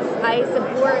dogs. I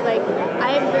support, I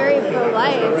am very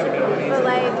pro-life,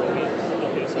 but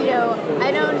I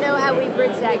don't know how we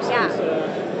bridge that gap.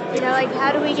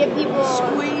 How do we get people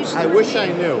squeezed? I wish I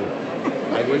knew.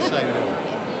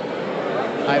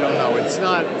 I don't know. It's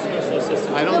not.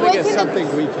 I don't think it's something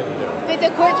we can do. But the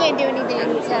court can't do anything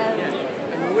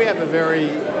to. We have a very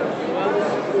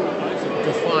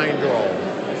defined role.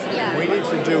 Yeah. We need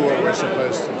to do what we're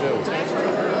supposed to do.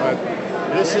 But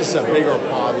this is a bigger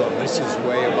problem. This is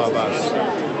way above us.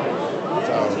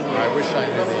 So I wish I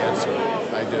knew the answer.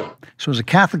 I do. So as a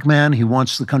Catholic man, he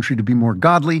wants the country to be more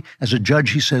godly. As a judge,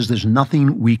 he says there's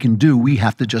nothing we can do. We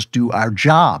have to just do our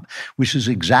job, which is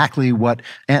exactly what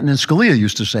Antonin Scalia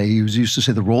used to say. He used to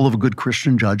say the role of a good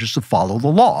Christian judge is to follow the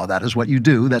law. That is what you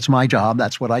do. That's my job.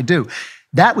 That's what I do.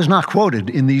 That was not quoted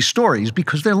in these stories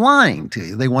because they're lying to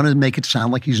you. They want to make it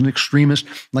sound like he's an extremist,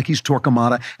 like he's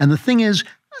Torquemada. And the thing is,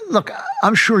 look,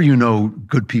 I'm sure you know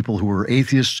good people who are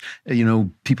atheists,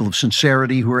 people of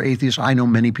sincerity who are atheists. I know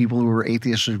many people who are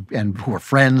atheists and who are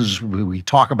friends. We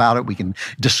talk about it. We can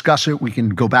discuss it. We can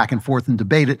go back and forth and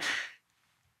debate it.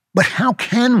 But how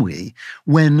can we,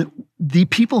 when the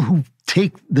people who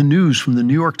take the news from the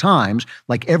New York Times,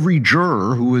 like every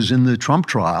juror who was in the Trump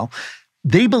trial,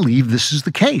 they believe this is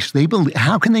the case.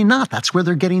 How can they not? That's where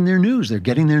they're getting their news. They're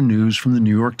getting their news from the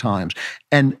New York Times.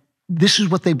 And this is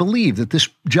what they believe, that this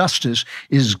justice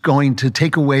is going to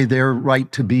take away their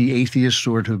right to be atheists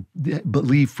or to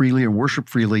believe freely or worship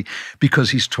freely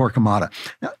because he's Torquemada.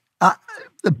 Now,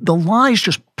 the lies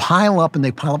just pile up and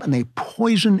they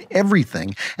poison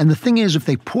everything. And the thing is, if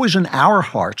they poison our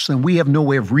hearts, then we have no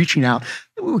way of reaching out.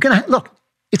 We're going to look.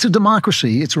 It's a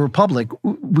democracy. It's a republic.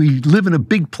 We live in a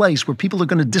big place where people are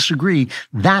going to disagree.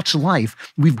 That's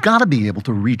life. We've got to be able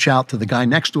to reach out to the guy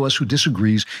next to us who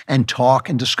disagrees and talk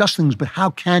and discuss things. But how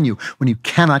can you when you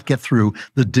cannot get through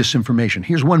the disinformation?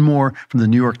 Here's one more from the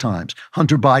New York Times.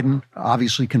 Hunter Biden,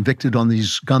 obviously convicted on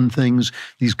these gun things,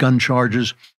 these gun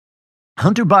charges.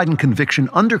 Hunter Biden conviction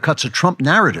undercuts a Trump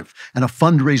narrative and a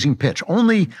fundraising pitch.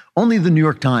 Only the New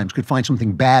York Times could find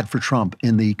something bad for Trump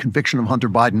in the conviction of Hunter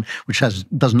Biden, which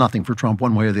does nothing for Trump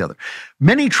one way or the other.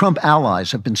 Many Trump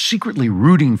allies have been secretly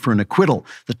rooting for an acquittal.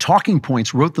 The talking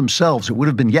points wrote themselves. It would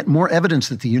have been yet more evidence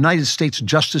that the United States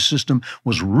justice system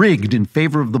was rigged in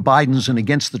favor of the Bidens and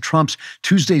against the Trumps.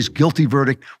 Tuesday's guilty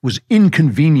verdict was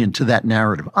inconvenient to that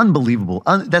narrative. Unbelievable.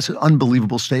 That's an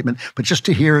unbelievable statement. But just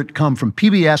to hear it come from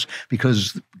PBS, because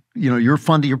you're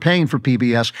paying for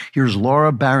PBS. Here's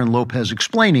Laura Barron Lopez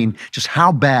explaining just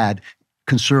how bad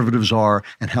conservatives are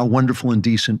and how wonderful and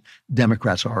decent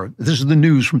Democrats are. This is the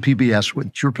news from PBS,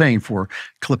 which you're paying for.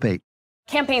 Clip 8.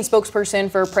 Campaign spokesperson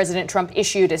for President Trump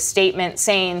issued a statement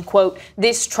saying, quote,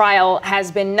 "This trial has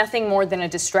been nothing more than a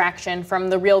distraction from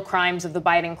the real crimes of the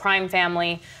Biden crime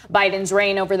family. Biden's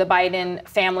reign over the Biden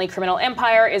family criminal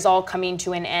empire is all coming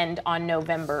to an end on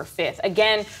November 5th.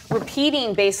 Again,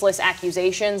 repeating baseless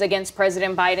accusations against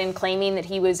President Biden, claiming that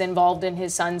he was involved in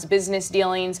his son's business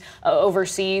dealings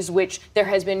overseas, which there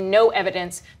has been no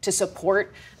evidence to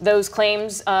support those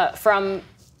claims from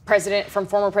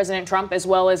former President Trump, as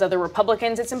well as other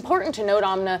Republicans. It's important to note,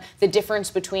 Amna, the difference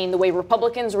between the way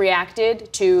Republicans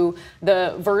reacted to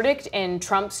the verdict in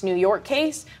Trump's New York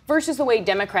case versus the way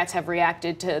Democrats have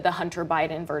reacted to the Hunter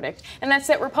Biden verdict. And that's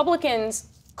that Republicans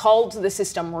called the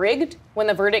system rigged when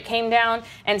the verdict came down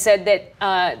and said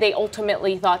that they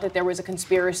ultimately thought that there was a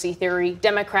conspiracy theory.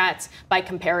 Democrats, by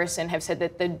comparison, have said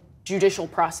that the judicial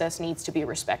process needs to be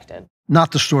respected.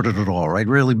 Not distorted at all, right?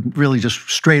 Really just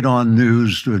straight on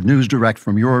news direct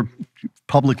from your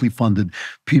publicly funded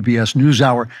PBS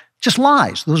NewsHour. Just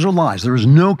lies. Those are lies. There is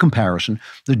no comparison.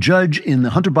 The judge in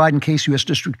the Hunter Biden case, U.S.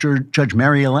 District Judge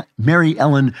Mary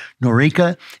Ellen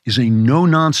Noreika, is a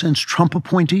no-nonsense Trump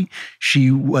appointee. She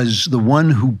was the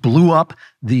one who blew up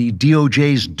the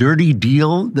DOJ's dirty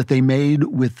deal that they made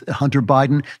with Hunter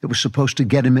Biden that was supposed to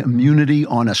get him immunity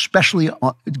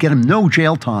get him no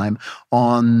jail time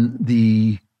on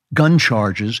the gun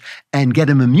charges and get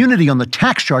him immunity on the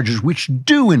tax charges, which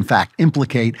do, in fact,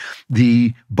 implicate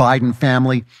the Biden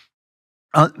family.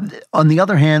 On the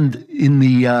other hand,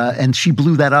 and she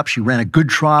blew that up. She ran a good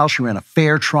trial. She ran a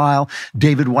fair trial.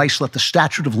 David Weiss let the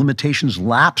statute of limitations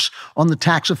lapse on the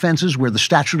tax offenses, where the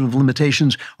statute of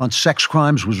limitations on sex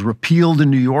crimes was repealed in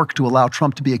New York to allow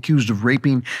Trump to be accused of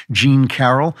raping Jean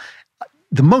Carroll.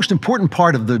 The most important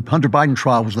part of the Hunter Biden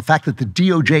trial was the fact that the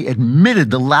DOJ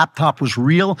admitted the laptop was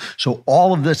real. So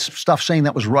all of this stuff saying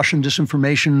that was Russian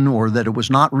disinformation or that it was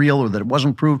not real or that it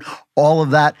wasn't proved, all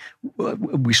of that,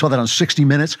 we saw that on 60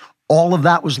 Minutes. All of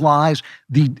that was lies.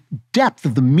 The depth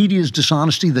of the media's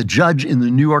dishonesty, the judge in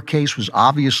the New York case was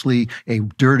obviously a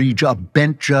dirty,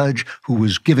 bent judge who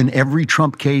was given every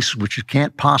Trump case, which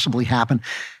can't possibly happen.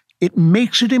 It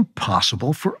makes it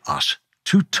impossible for us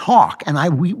to talk. And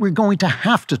we're going to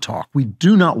have to talk. We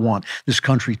do not want this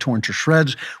country torn to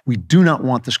shreds. We do not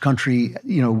want this country,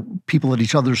 people at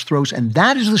each other's throats. And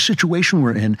that is the situation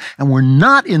we're in. And we're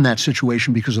not in that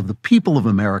situation because of the people of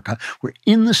America. We're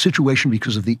in the situation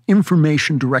because of the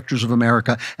information directors of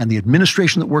America and the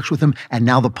administration that works with them. And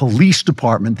now the police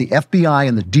department, the FBI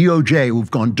and the DOJ, who've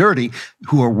gone dirty,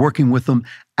 who are working with them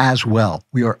as well.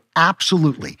 We are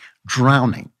absolutely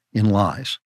drowning in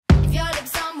lies. If your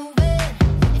lips are moving,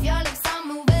 if your lips are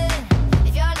moving,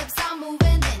 if your lips are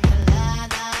moving, then you're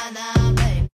la,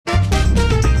 babe.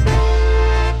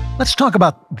 Let's talk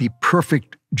about the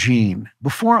perfect gene.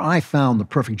 Before I found the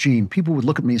perfect gene, people would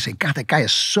look at me and say, God, that guy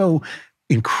is so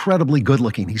incredibly good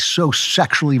looking. He's so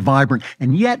sexually vibrant.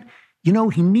 And yet, he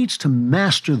needs to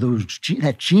master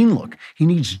that gene look. He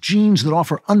needs genes that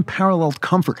offer unparalleled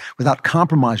comfort without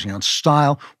compromising on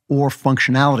style or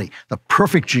functionality. The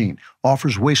perfect gene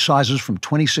offers waist sizes from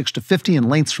 26 to 50 and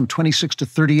lengths from 26 to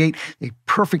 38. They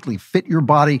perfectly fit your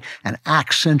body and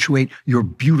accentuate your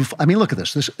beautiful. I mean, look at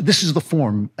this. This is the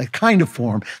form, a kind of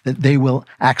form that they will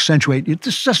accentuate.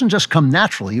 This doesn't just come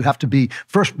naturally. You have to be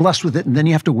first blessed with it, and then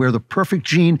you have to wear the perfect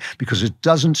gene because it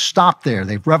doesn't stop there.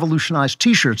 They've revolutionized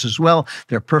T-shirts as well.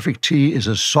 Their perfect tee is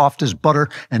as soft as butter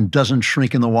and doesn't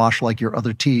shrink in the wash like your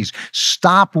other tees.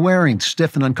 Stop wearing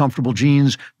stiff and uncomfortable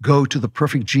jeans. Go to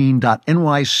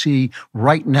theperfectgene.nyc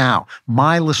right now.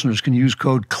 My listeners can use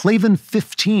code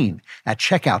Klavan15 at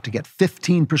checkout to get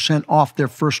 15% off their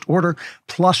first order,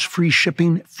 plus free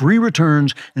shipping, free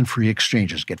returns, and free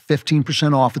exchanges. Get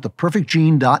 15% off at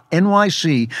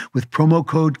theperfectgene.nyc with promo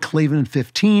code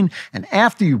Klavan15. And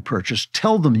after you purchase,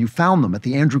 tell them you found them at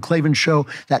the Andrew Klavan Show.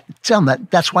 Tell them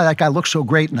that's why that guy looks so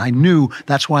great, and I knew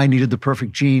that's why I needed the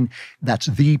perfect gene. That's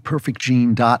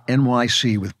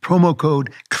theperfectgene.nyc with promo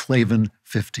code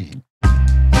Klavan15.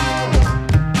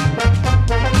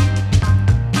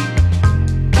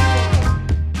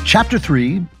 Chapter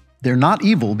 3, they're not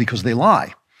evil because they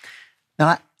lie.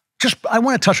 Now, I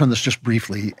want to touch on this just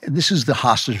briefly. This is the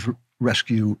hostage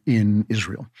rescue in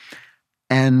Israel.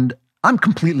 And I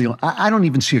don't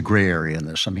even see a gray area in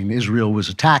this. I mean, Israel was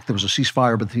attacked. There was a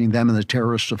ceasefire between them and the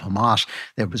terrorists of Hamas.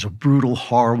 There was a brutal,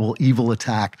 horrible, evil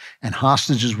attack, and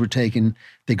hostages were taken.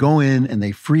 They go in and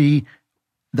they free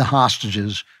the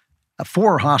hostages.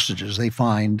 4 hostages they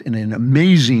find in an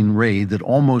amazing raid that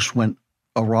almost went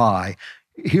awry.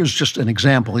 Here's just an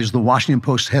example. Here's the Washington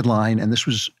Post headline, and this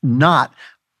was not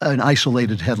an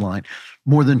isolated headline.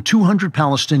 More than 200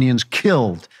 Palestinians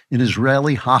killed in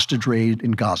Israeli hostage raid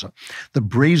in Gaza. The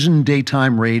brazen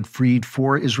daytime raid freed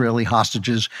 4 Israeli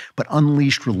hostages, but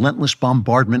unleashed relentless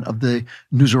bombardment of the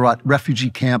Nuseirat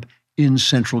refugee camp in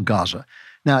central Gaza.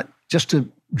 Now, just to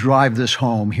drive this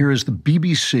home, here is the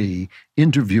BBC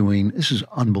interviewing, this is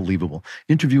unbelievable,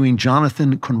 interviewing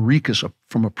Jonathan Conricus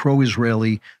from a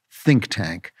pro-Israeli think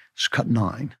tank. It's cut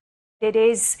 9. It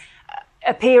is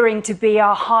appearing to be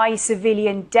a high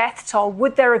civilian death toll.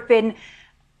 Would there have been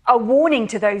a warning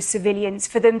to those civilians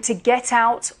for them to get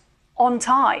out on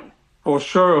time? For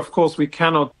sure, of course, we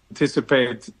cannot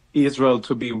anticipate Israel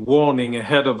to be warning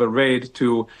ahead of a raid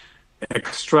to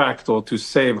extract or to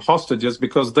save hostages,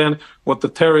 because then what the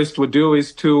terrorists would do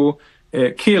is to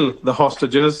kill the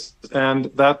hostages, and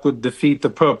that would defeat the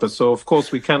purpose. So, of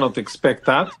course, we cannot expect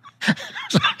that.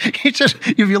 He just,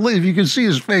 if you can see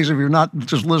his face, if you're not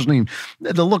just listening,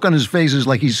 the look on his face is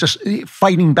like he's just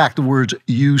fighting back the words,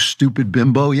 "You stupid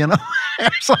bimbo," you know?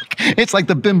 It's like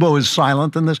the bimbo is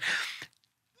silent in this.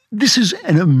 This is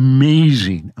an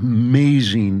amazing,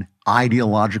 amazing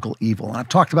ideological evil. And I've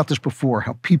talked about this before,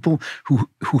 how people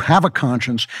who have a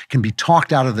conscience can be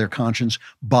talked out of their conscience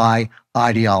by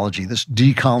ideology, this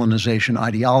decolonization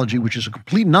ideology, which is a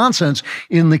complete nonsense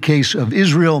in the case of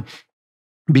Israel,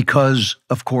 because,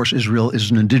 of course, Israel is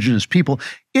an indigenous people.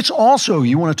 It's also,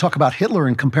 you want to talk about Hitler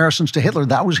and comparisons to Hitler,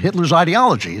 that was Hitler's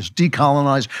ideology, is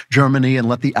decolonize Germany and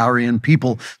let the Aryan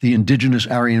people, the indigenous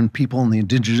Aryan people and the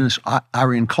indigenous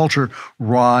Aryan culture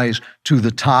rise to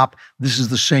the top. This is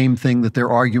the same thing that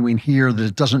they're arguing here, that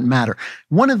it doesn't matter.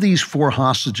 One of these 4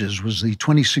 hostages was the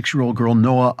 26-year-old girl,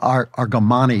 Noah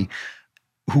Argamani,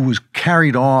 who was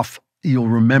carried off, you'll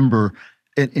remember,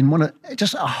 in one of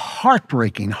just a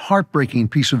heartbreaking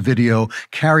piece of video,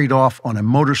 carried off on a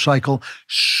motorcycle,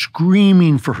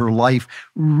 screaming for her life,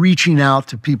 reaching out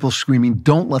to people, screaming,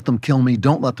 "Don't let them kill me,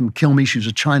 don't let them kill me." She was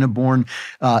a China-born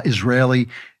Israeli.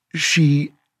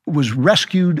 She was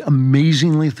rescued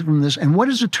amazingly from this. And what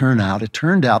does it turn out? It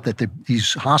turned out that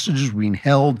these hostages were being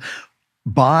held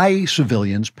by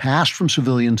civilians, passed from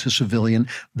civilian to civilian.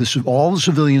 All the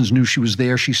civilians knew she was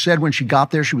there. She said when she got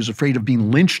there, she was afraid of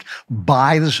being lynched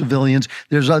by the civilians.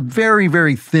 There's a very,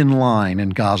 very thin line in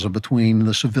Gaza between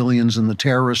the civilians and the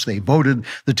terrorists. They voted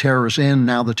the terrorists in.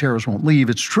 Now the terrorists won't leave.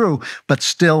 It's true, but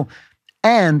still.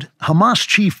 And Hamas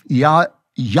chief Yahya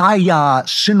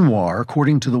Sinwar,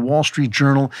 according to the Wall Street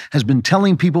Journal, has been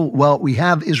telling people, well, we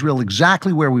have Israel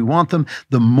exactly where we want them.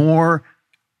 The more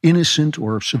innocent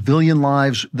or civilian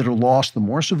lives that are lost, the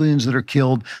more civilians that are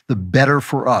killed, the better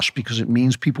for us, because it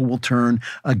means people will turn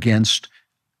against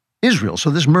Israel.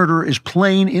 So this murder is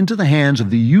playing into the hands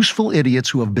of the useful idiots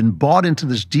who have been bought into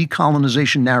this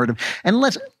decolonization narrative. And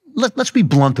let's be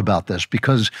blunt about this,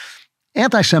 because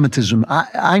anti-Semitism,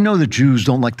 I know that Jews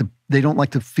don't like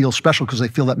to feel special because they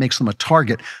feel that makes them a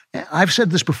target. I've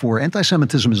said this before,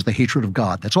 anti-Semitism is the hatred of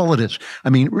God. That's all it is. I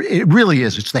mean, it really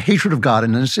is. It's the hatred of God,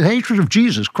 and it's the hatred of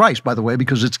Jesus Christ, by the way,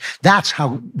 because that's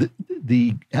how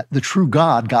the true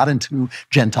God got into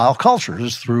Gentile culture,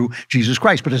 is through Jesus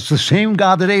Christ. But it's the same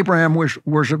God that Abraham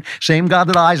worshiped, same God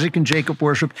that Isaac and Jacob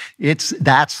worshiped.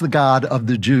 That's the God of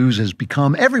the Jews, has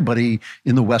become everybody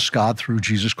in the West God through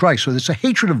Jesus Christ. So it's a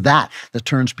hatred of that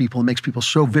turns people and makes people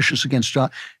so vicious against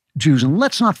Jews. And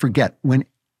let's not forget, when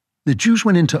the Jews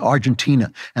went into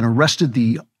Argentina and arrested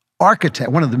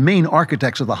one of the main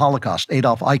architects of the Holocaust,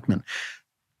 Adolf Eichmann,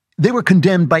 they were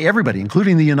condemned by everybody,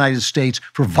 including the United States,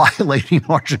 for violating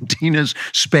Argentina's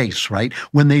space, right?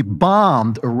 When they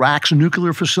bombed Iraq's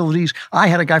nuclear facilities, I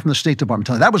had a guy from the State Department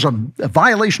tell me that was a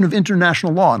violation of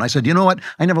international law. And I said, you know what?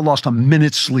 I never lost a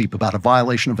minute's sleep about a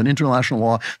violation of an international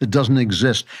law that doesn't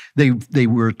exist. They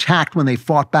were attacked when they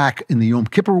fought back in the Yom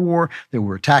Kippur War. They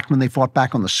were attacked when they fought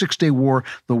back on the Six-Day War.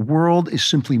 The world is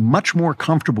simply much more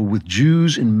comfortable with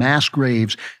Jews in mass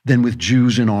graves than with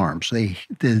Jews in arms.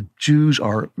 The Jews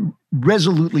are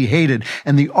resolutely hated.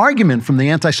 And the argument from the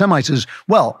anti-Semites is,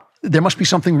 well, there must be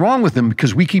something wrong with them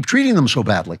because we keep treating them so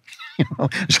badly.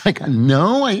 It's like,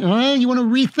 no, you want to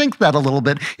rethink that a little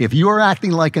bit. If you're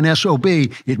acting like an SOB,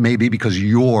 it may be because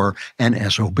you're an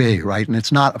SOB, right? And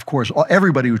it's not, of course,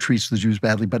 everybody who treats the Jews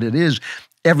badly, but it is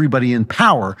everybody in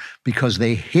power because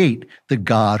they hate the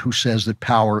God who says that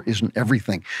power isn't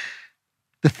everything.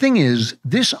 The thing is,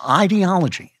 this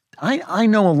ideology, I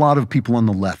know a lot of people on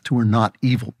the left who are not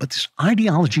evil, but this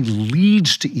ideology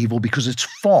leads to evil because it's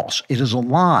false. It is a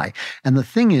lie. And the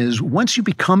thing is, once you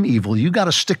become evil, you got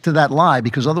to stick to that lie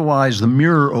because otherwise the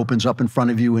mirror opens up in front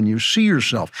of you and you see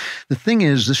yourself. The thing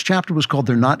is, this chapter was called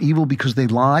They're Not Evil Because They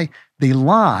Lie. They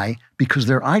lie because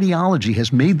their ideology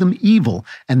has made them evil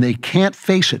and they can't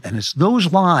face it. And it's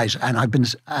those lies, and I've been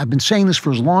saying this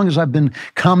for as long as I've been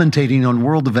commentating on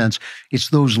world events, it's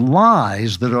those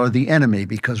lies that are the enemy,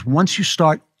 because once you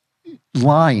start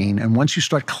lying and once you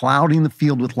start clouding the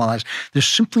field with lies, there's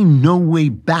simply no way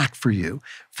back for you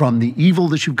from the evil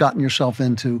that you've gotten yourself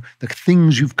into, the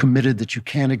things you've committed that you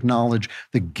can't acknowledge,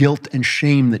 the guilt and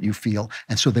shame that you feel.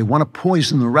 And so they want to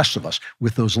poison the rest of us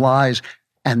with those lies,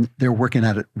 and they're working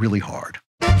at it really hard.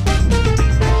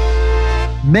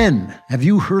 Men, have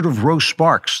you heard of Rose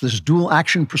Sparks? This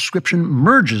dual-action prescription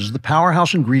merges the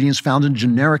powerhouse ingredients found in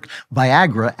generic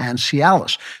Viagra and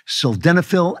Cialis,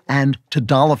 sildenafil and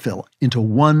tadalafil, into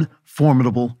one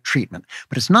formidable treatment.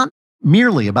 But it's not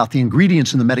merely about the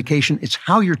ingredients in the medication, it's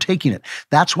how you're taking it.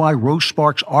 That's why Rose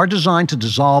Sparks are designed to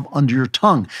dissolve under your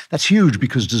tongue. That's huge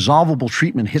because dissolvable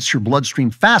treatment hits your bloodstream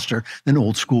faster than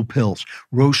old school pills.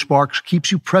 Rose Sparks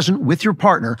keeps you present with your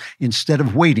partner instead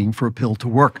of waiting for a pill to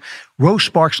work. Rose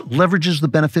Sparks leverages the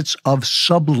benefits of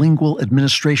sublingual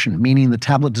administration, meaning the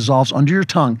tablet dissolves under your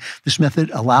tongue. This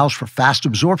method allows for fast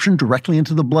absorption directly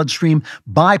into the bloodstream,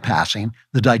 bypassing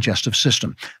the digestive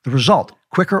system. The result: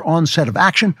 quicker onset of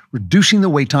action, reducing the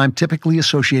wait time typically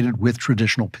associated with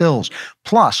traditional pills.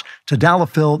 Plus,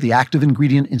 tadalafil, the active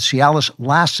ingredient in Cialis,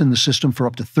 lasts in the system for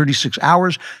up to 36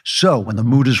 hours, so when the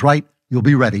mood is right, you'll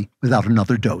be ready without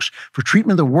another dose. For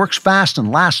treatment that works fast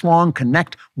and lasts long,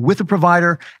 connect with a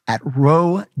provider at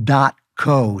ro.co/Klavan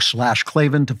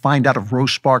to find out if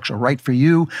Rose Sparks are right for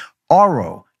you.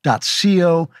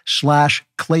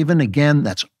 ro.co/Klavan. Again,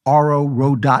 that's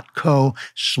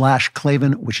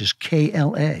ro.co/Klavan, which is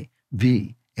Klavan.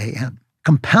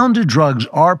 Compounded drugs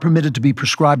are permitted to be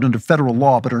prescribed under federal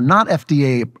law, but are not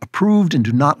FDA approved and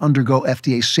do not undergo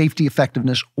FDA safety,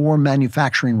 effectiveness, or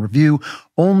manufacturing review,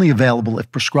 only available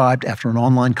if prescribed after an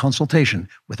online consultation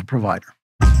with a provider.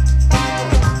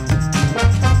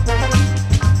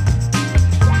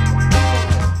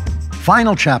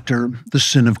 Final chapter, The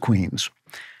Sin of Queens.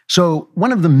 So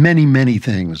one of the many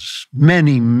things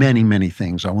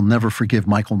I will never forgive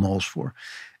Michael Knowles for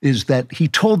is that he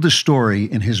told this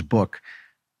story in his book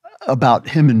about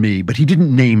him and me, but he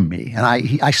didn't name me. And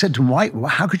I said to him, "Why?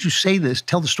 How could you say this,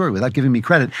 tell the story without giving me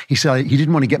credit?" He said he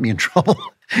didn't want to get me in trouble.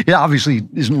 He obviously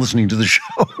isn't listening to the show,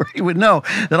 or he would know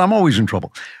that I'm always in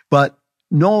trouble. But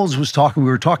Knowles was talking,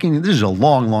 we were talking, this is a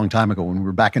long time ago when we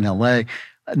were back in LA.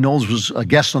 Knowles was a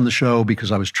guest on the show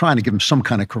because I was trying to give him some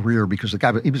kind of career because the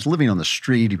guy, he was living on the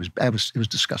street. It was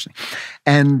disgusting.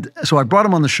 And so I brought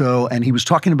him on the show and he was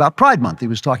talking about Pride Month. He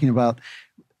was talking about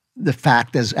the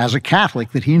fact as a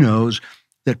Catholic that he knows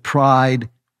that pride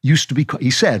used to be,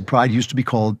 he said, pride used to be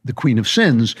called the Queen of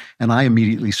Sins. And I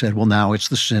immediately said, well, now it's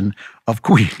the sin of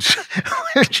queens,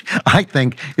 which I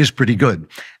think is pretty good.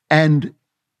 And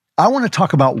I want to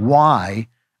talk about why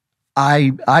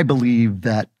I believe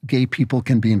that gay people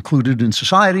can be included in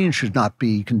society and should not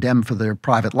be condemned for their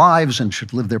private lives and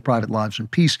should live their private lives in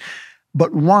peace,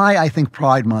 but why I think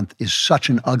Pride Month is such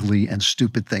an ugly and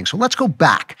stupid thing. So let's go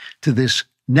back to this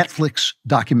Netflix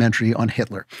documentary on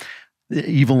Hitler,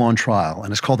 Evil on Trial,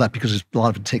 and it's called that because a lot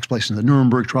of it takes place in the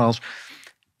Nuremberg trials.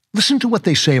 Listen to what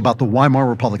they say about the Weimar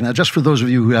Republic. Now, just for those of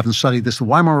you who haven't studied this, the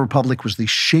Weimar Republic was the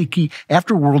shaky,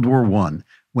 after World War I,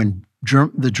 when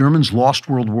the Germans lost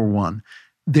World War I,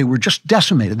 they were just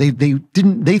decimated.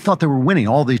 They thought they were winning.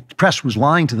 All the press was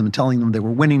lying to them and telling them they were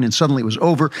winning, and suddenly it was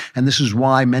over. And this is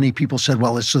why many people said,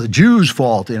 well, it's the Jews'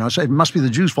 fault. So it must be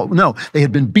the Jews' fault. No, they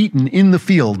had been beaten in the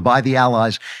field by the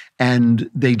Allies, and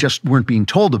they just weren't being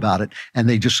told about it. And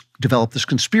they just developed this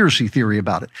conspiracy theory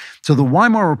about it. So the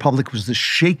Weimar Republic was this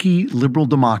shaky liberal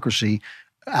democracy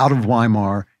out of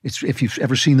Weimar. If you've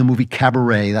ever seen the movie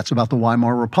Cabaret, that's about the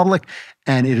Weimar Republic.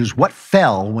 And it is what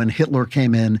fell when Hitler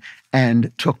came in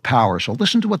and took power. So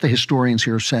listen to what the historians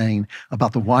here are saying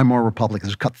about the Weimar Republic. This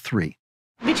is cut 3.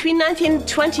 Between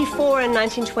 1924 and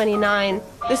 1929,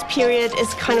 this period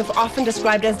is kind of often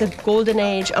described as the golden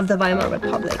age of the Weimar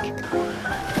Republic.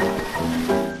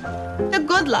 The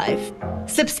good life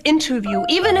slips into view,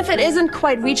 even if it isn't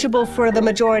quite reachable for the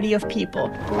majority of people.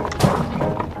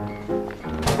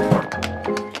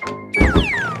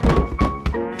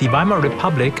 The Weimar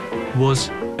Republic was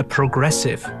a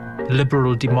progressive,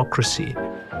 liberal democracy.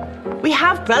 We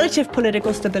have relative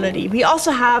political stability. We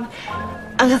also have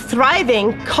a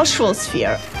thriving cultural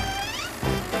sphere.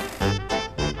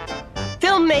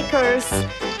 Filmmakers,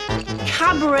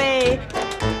 cabaret.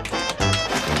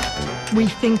 We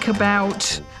think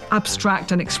about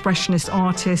abstract and expressionist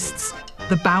artists,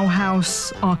 the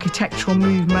Bauhaus architectural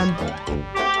movement.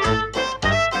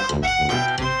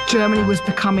 Germany was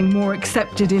becoming more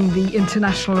accepted in the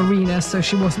international arena, so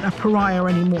she wasn't a pariah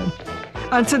anymore.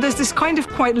 And so there's this kind of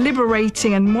quite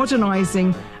liberating and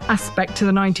modernizing aspect to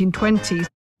the 1920s.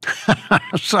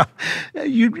 So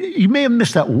you may have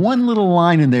missed that one little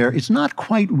line in there. It's not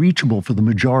quite reachable for the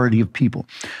majority of people.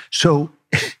 So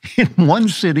in one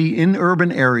city, in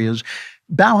urban areas,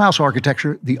 Bauhaus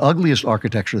architecture, the ugliest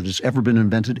architecture that has ever been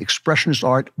invented. Expressionist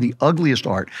art, the ugliest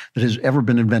art that has ever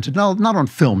been invented. No, not on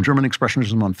film. German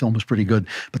expressionism on film was pretty good,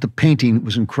 but the painting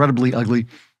was incredibly ugly.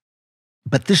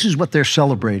 But this is what they're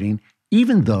celebrating,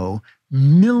 even though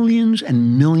millions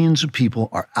and millions of people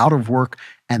are out of work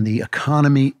and the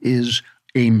economy is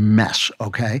a mess,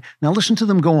 okay? Now listen to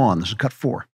them go on. This is cut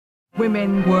 4.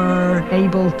 Women were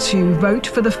able to vote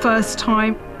for the first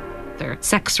time. There are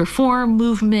sex reform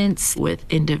movements with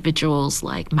individuals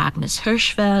like Magnus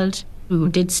Hirschfeld, who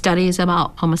did studies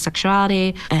about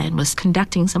homosexuality and was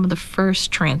conducting some of the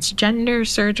first transgender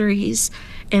surgeries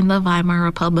in the Weimar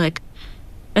Republic.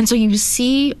 And so you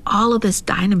see all of this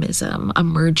dynamism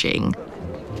emerging.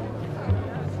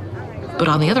 But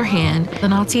on the other hand, the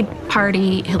Nazi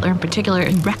Party, Hitler in particular,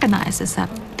 recognizes that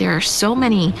there are so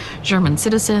many German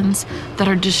citizens that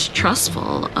are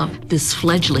distrustful of this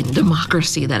fledgling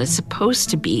democracy that is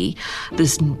supposed to be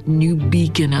this new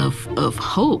beacon of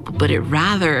hope, but it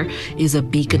rather is a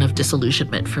beacon of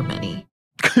disillusionment for many.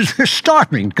 Because they're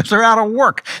starving, because they're out of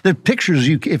work. The pictures,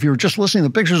 if you're just listening, the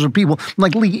pictures of people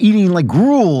like eating like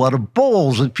gruel out of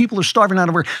bowls, and people are starving out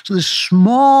of work. So this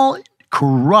small,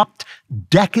 corrupt,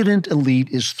 decadent elite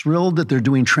is thrilled that they're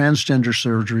doing transgender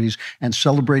surgeries and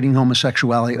celebrating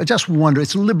homosexuality. I just wonder,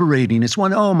 it's liberating. It's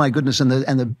one, oh my goodness, and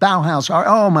the Bauhaus are,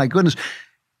 oh my goodness.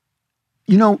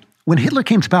 You know, when Hitler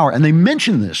came to power, and they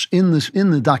mention this in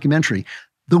the documentary,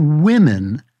 the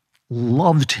women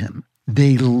loved him.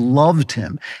 They loved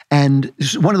him. And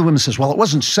one of the women says, well, it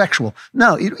wasn't sexual.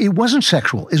 No, it wasn't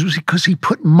sexual. It was because he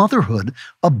put motherhood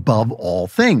above all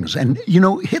things. And, you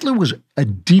know, Hitler was a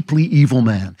deeply evil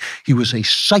man. He was a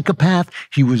psychopath.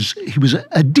 He was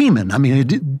a demon. I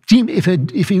mean, if a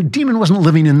demon wasn't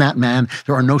living in that man,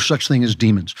 there are no such thing as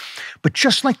demons. But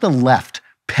just like the left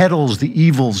peddles the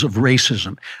evils of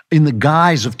racism in the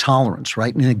guise of tolerance,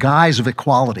 right? In the guise of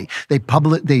equality, they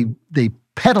peddle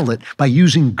it by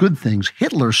using good things.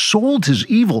 Hitler sold his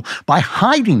evil by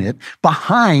hiding it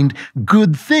behind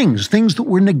good things, things that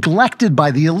were neglected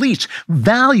by the elites,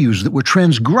 values that were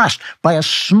transgressed by a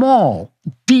small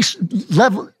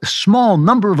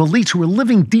number of elites who were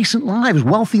living decent lives,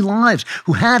 wealthy lives,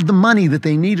 who had the money that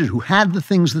they needed, who had the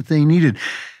things that they needed.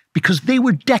 Because they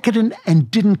were decadent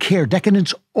and didn't care.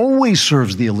 Decadence always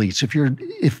serves the elites.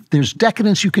 If there's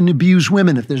decadence, you can abuse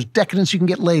women. If there's decadence, you can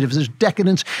get laid. If there's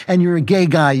decadence and you're a gay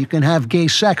guy, you can have gay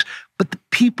sex. But the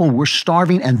people were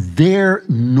starving, and their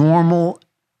normal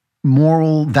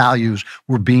moral values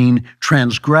were being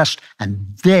transgressed, and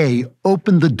they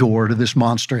opened the door to this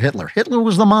monster Hitler. Hitler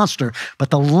was the monster, but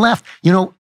the left, you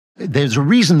know, there's a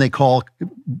reason they call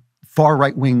far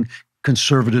right-wing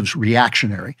conservatives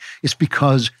reactionary. It's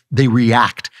because they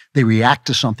react. They react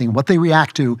to something. What they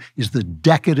react to is the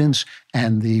decadence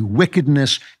and the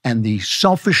wickedness and the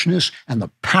selfishness and the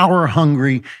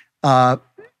power-hungry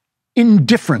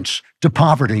indifference to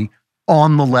poverty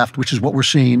on the left, which is what we're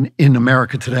seeing in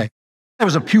America today. There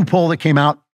was a Pew poll that came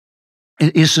out.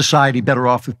 Is society better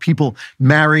off if people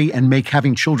marry and make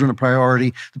having children a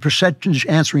priority? The percentage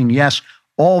answering yes,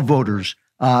 all voters,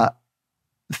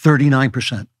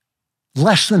 39%.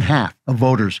 Less than half of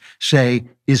voters say,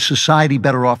 is society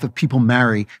better off if people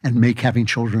marry and make having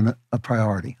children a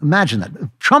priority? Imagine that.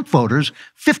 Trump voters,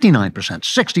 59%,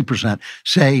 60%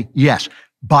 say yes.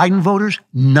 Biden voters,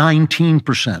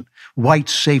 19%.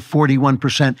 Whites say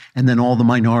 41%, and then all the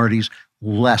minorities,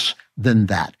 less than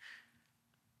that.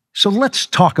 So let's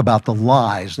talk about the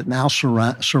lies that now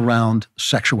surround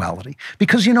sexuality.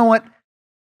 Because you know what?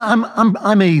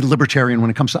 I'm a libertarian when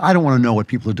it comes to, I don't want to know what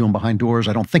people are doing behind doors.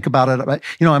 I don't think about it.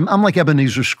 I'm like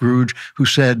Ebenezer Scrooge, who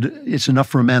said, it's enough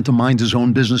for a man to mind his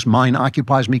own business. Mine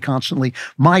occupies me constantly.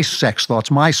 My sex thoughts,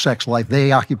 my sex life,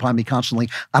 they occupy me constantly.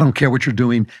 I don't care what you're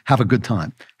doing. Have a good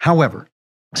time. However,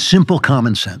 simple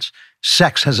common sense.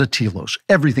 Sex has a telos.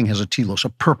 Everything has a telos, a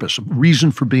purpose, a reason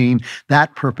for being.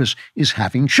 That purpose is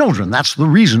having children. That's the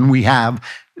reason we have,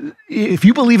 if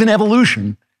you believe in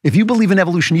evolution,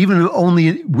 even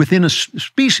only within a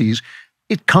species,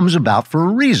 it comes about for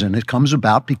a reason. It comes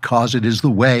about because it is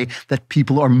the way that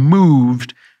people are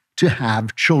moved to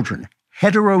have children.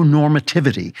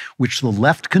 Heteronormativity, which the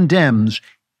left condemns,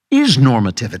 is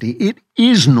normativity. It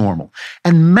is normal.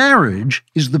 And marriage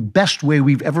is the best way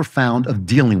we've ever found of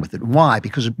dealing with it. Why?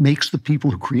 Because it makes the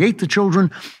people who create the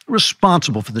children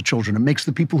responsible for the children. It makes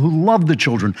the people who love the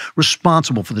children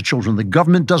responsible for the children. The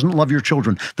government doesn't love your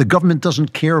children. The government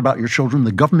doesn't care about your children.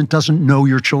 The government doesn't know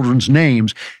your children's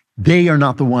names. They are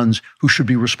not the ones who should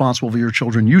be responsible for your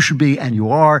children. You should be, and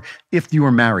you are, if you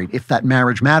are married, if that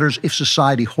marriage matters, if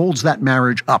society holds that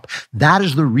marriage up. That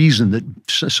is the reason that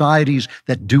societies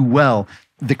that do well,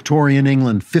 Victorian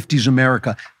England, 50s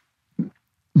America,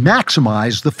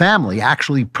 maximize the family,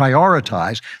 actually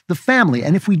prioritize the family.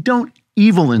 And if we don't,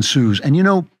 evil ensues. And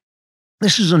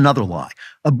this is another lie.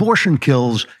 Abortion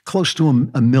kills close to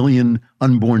a million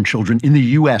unborn children in the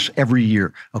U.S. every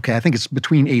year. Okay, I think it's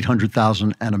between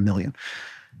 800,000 and a million.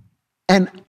 And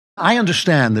I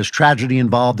understand there's tragedy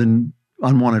involved in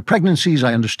unwanted pregnancies.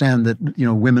 I understand that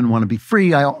women want to be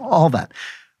free. All that.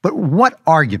 But what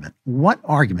argument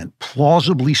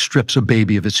plausibly strips a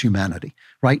baby of its humanity,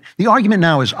 right? The argument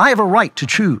now is, I have a right to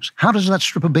choose. How does that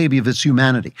strip a baby of its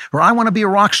humanity? Or I want to be a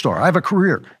rock star. I have a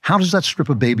career. How does that strip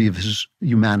a baby of his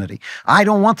humanity? I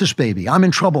don't want this baby. I'm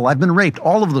in trouble. I've been raped.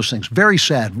 All of those things. Very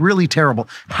sad, really terrible.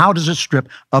 How does it strip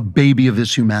a baby of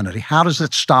its humanity? How does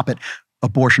it stop it?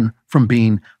 Abortion from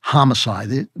being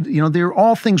homicide. They're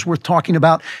all things worth talking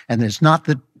about. And it's not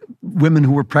that women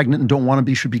who are pregnant and don't want to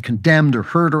be should be condemned or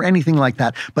hurt or anything like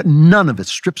that. But none of it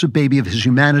strips a baby of his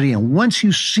humanity. And once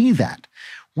you see that,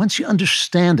 once you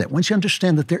understand it, once you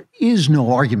understand that there is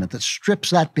no argument that strips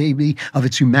that baby of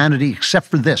its humanity except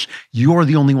for this, you're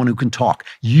the only one who can talk.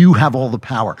 You have all the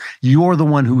power. You're the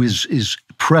one who is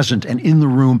present and in the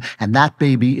room, and that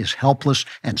baby is helpless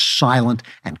and silent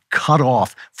and cut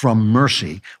off from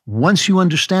mercy. Once you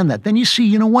understand that, then you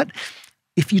see, what?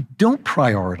 If you don't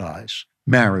prioritize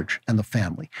marriage and the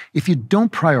family, if you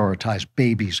don't prioritize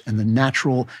babies and the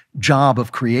natural job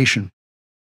of creation,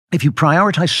 if you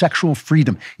prioritize sexual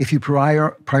freedom, if you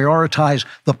prioritize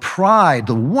the pride,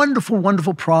 the wonderful,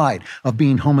 wonderful pride of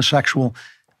being homosexual,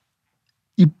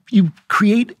 you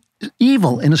create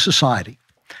evil in a society.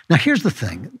 Now, here's the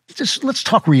thing. Let's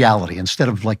talk reality instead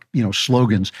of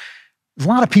slogans. There's a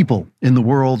lot of people in the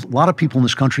world, a lot of people in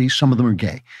this country, some of them are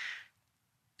gay.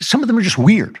 Some of them are just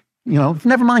weird.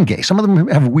 Never mind gay. Some of them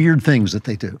have weird things that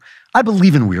they do. I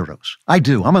believe in weirdos. I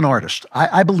do. I'm an artist.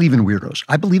 I believe in weirdos.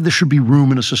 I believe there should be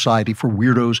room in a society for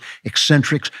weirdos,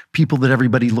 eccentrics, people that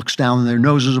everybody looks down their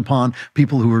noses upon,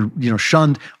 people who are,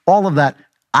 shunned, all of that.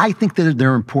 I think that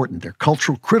they're important. They're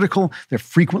cultural critical. They're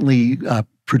frequently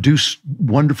produce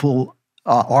wonderful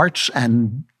arts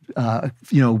and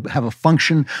have a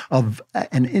function of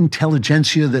an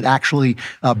intelligentsia that actually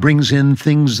brings in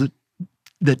things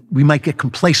that we might get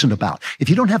complacent about. If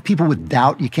you don't have people with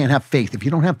doubt, you can't have faith. If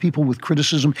you don't have people with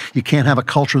criticism, you can't have a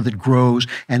culture that grows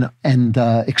and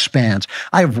expands.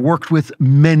 I have worked with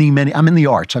many, I'm in the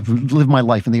arts. I've lived my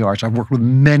life in the arts. I've worked with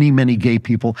many, many gay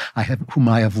people whom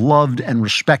I have loved and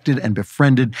respected and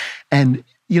befriended. And,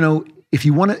 if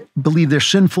you want to believe they're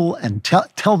sinful and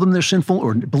tell them they're sinful,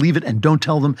 or believe it and don't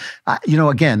tell them,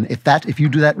 again, if you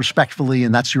do that respectfully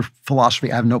and that's your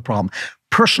philosophy, I have no problem.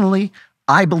 Personally,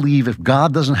 I believe if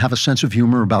God doesn't have a sense of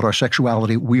humor about our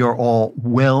sexuality, we are all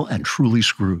well and truly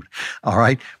screwed, all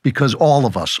right? Because all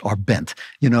of us are bent,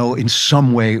 in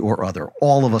some way or other.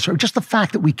 All of us are. Just the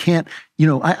fact that we can't,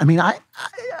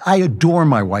 I adore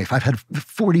my wife. I've had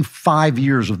 45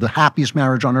 years of the happiest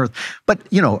marriage on earth. But,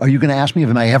 are you going to ask me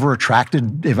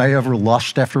if I ever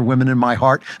lust after women in my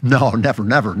heart? No,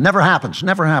 never happens.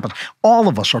 All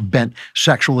of us are bent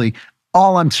sexually.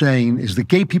 All I'm saying is that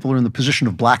gay people are in the position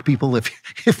of black people.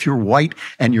 If you're white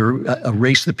and you're a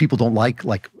race that people don't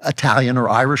like Italian or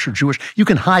Irish or Jewish, you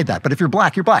can hide that. But if you're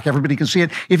black, you're black. Everybody can see it.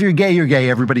 If you're gay, you're gay.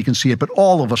 Everybody can see it. But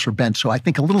all of us are bent. So I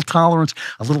think a little tolerance,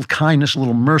 a little kindness, a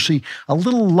little mercy, a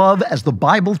little love, as the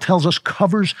Bible tells us,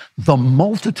 covers the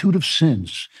multitude of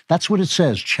sins. That's what it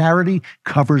says. Charity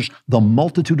covers the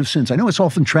multitude of sins. I know it's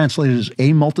often translated as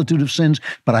a multitude of sins,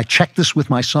 but I checked this with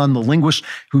my son, the linguist,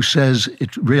 who says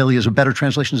it really is a better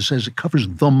translation that says it covers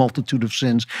the multitude of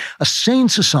sins. A sane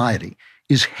society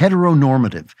is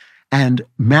heteronormative and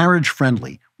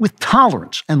marriage-friendly, with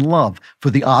tolerance and love for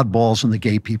the oddballs and the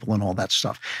gay people and all that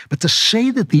stuff. But to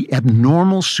say that the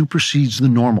abnormal supersedes the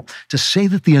normal, to say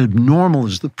that the abnormal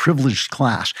is the privileged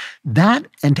class, that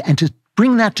and to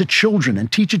bring that to children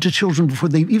and teach it to children before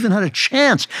they've even had a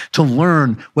chance to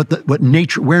learn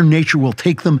where nature will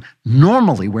take them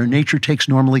normally, where nature takes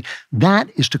normally, that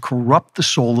is to corrupt the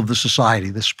soul of the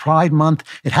society. This Pride Month,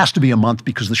 it has to be a month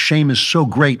because the shame is so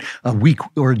great, a week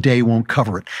or a day won't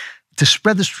cover it. To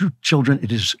spread this to children,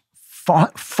 it is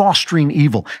fostering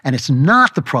evil. And it's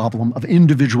not the problem of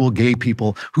individual gay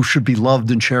people who should be loved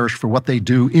and cherished for what they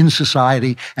do in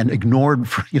society and ignored,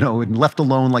 and left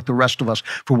alone like the rest of us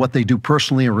for what they do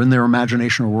personally or in their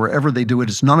imagination or wherever they do it.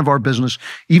 It's none of our business,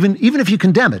 even if you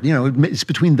condemn it. It's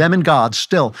between them and God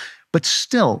still. But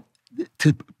still,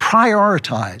 to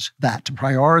prioritize that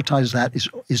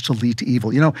is to lead to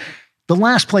evil. The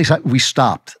last place we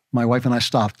stopped, my wife and I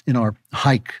stopped in our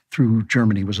hike through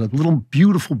Germany, was a little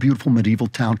beautiful, beautiful medieval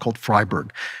town called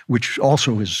Freiburg, which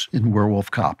also is in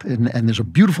Werewolf Cop. And there's a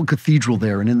beautiful cathedral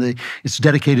there, and it's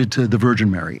dedicated to the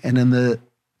Virgin Mary. And in the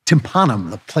tympanum,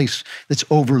 the place that's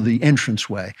over the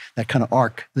entranceway, that kind of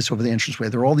arc that's over the entranceway,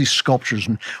 there are all these sculptures.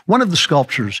 And one of the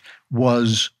sculptures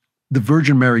was the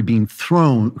Virgin Mary being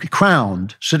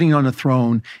crowned, sitting on a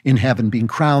throne in heaven, being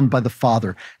crowned by the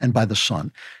Father and by the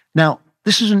Son. Now,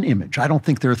 this is an image. I don't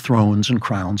think there are thrones and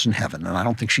crowns in heaven, and I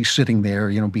don't think she's sitting there,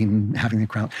 having the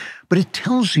crown. But it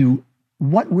tells you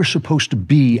what we're supposed to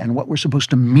be and what we're supposed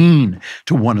to mean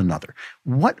to one another.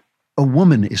 What a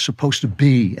woman is supposed to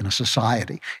be in a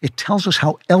society. It tells us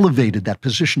how elevated that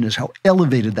position is, how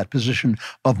elevated that position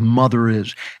of mother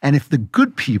is. And if the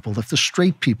good people, if the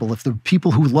straight people, if the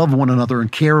people who love one another and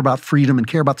care about freedom and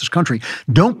care about this country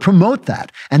don't promote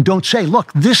that and don't say,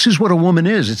 look, this is what a woman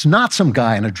is. It's not some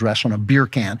guy in a dress on a beer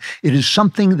can. It is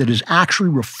something that actually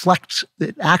reflects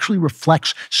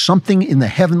something in the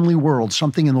heavenly world,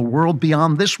 something in the world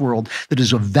beyond this world that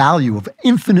is of value, of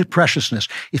infinite preciousness.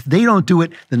 If they don't do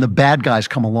it, then the bad guys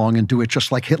come along and do it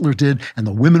just like Hitler did, and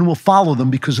the women will follow them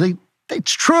because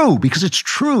it's true.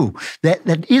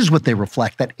 That is what they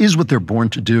reflect. That is what they're born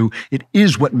to do. It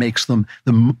is what makes them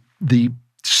the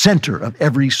center of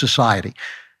every society.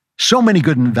 So many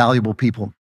good and valuable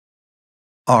people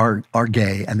are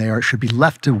gay, and they should be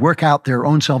left to work out their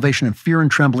own salvation in fear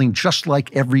and trembling, just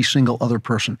like every single other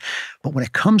person. But when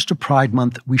it comes to Pride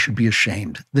Month, we should be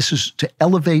ashamed. This is to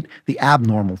elevate the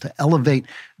abnormal, to elevate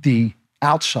the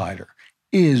outsider,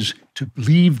 is to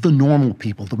leave the normal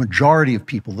people, the majority of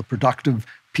people, the productive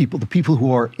people, the people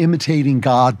who are imitating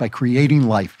God by creating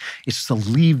life. It's to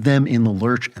leave them in the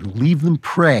lurch and leave them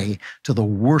prey to the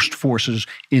worst forces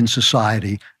in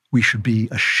society. We should be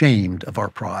ashamed of our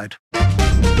pride.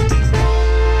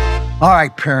 All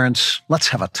right, parents, let's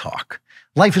have a talk.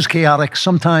 Life is chaotic.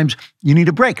 Sometimes you need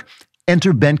a break.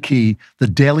 Enter Bent Key, the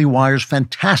DailyWire's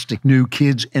fantastic new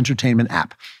kids entertainment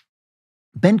app.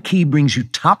 Bent Key brings you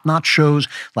top-notch shows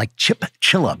like Chip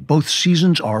Chilla. Both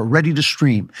seasons are ready to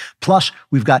stream. Plus,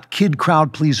 we've got kid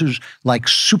crowd pleasers like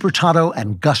Super Toto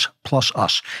and Gus Plus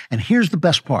Us. And here's the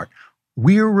best part.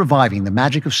 We're reviving the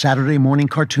magic of Saturday morning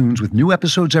cartoons with new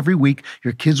episodes every week.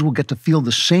 Your kids will get to feel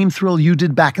the same thrill you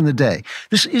did back in the day.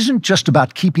 This isn't just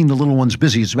about keeping the little ones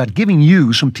busy. It's about giving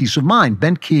you some peace of mind.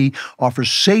 Bent Key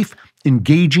offers safe,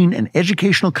 engaging, and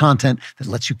educational content that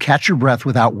lets you catch your breath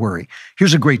without worry.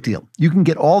 Here's a great deal. You can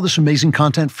get all this amazing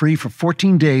content free for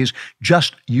 14 days.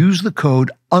 Just use the code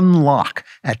UNLOCK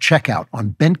at checkout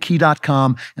on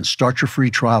bentkey.com and start your free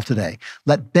trial today.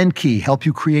 Let Bent Key help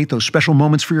you create those special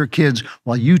moments for your kids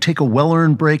while you take a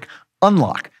well-earned break.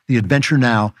 Unlock the adventure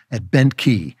now at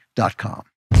bentkey.com.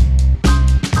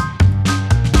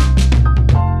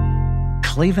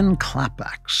 Klavan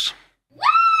clapbacks.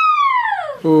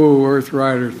 Oh, Earth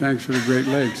Rider, thanks for the Great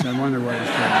Lakes. I wonder what it's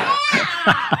called.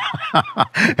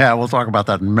 Yeah, we'll talk about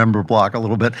that in member block a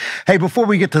little bit. Hey, before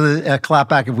we get to the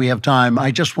clapback, if we have time,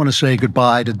 I just want to say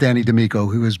goodbye to Danny D'Amico,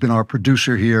 who has been our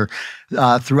producer here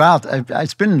throughout.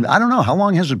 It's been, I don't know, how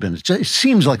long has it been? It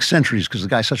seems like centuries because the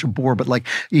guy's such a bore, but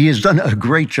he has done a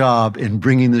great job in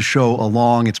bringing the show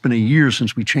along. It's been a year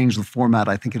since we changed the format.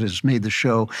 I think it has made the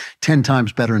show 10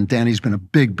 times better, and Danny's been a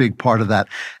big, big part of that.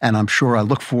 And I'm sure I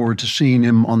look forward to seeing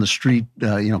him on the street,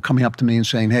 coming up to me and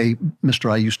saying, hey, mister,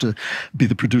 I used to be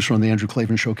the producer on the Andrew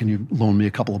Klavan Show. Can you loan me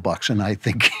a couple of bucks? And I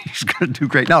think he's going to do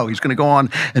great. No, he's going to go on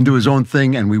and do his own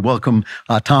thing. And we welcome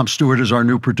Tom Stewart as our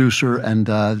new producer. And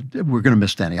we're going to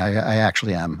miss Danny. I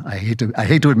actually am. I hate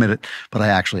to admit it, but I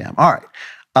actually am. All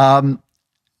right.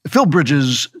 Phil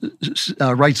Bridges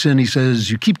writes in, he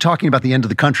says, you keep talking about the end of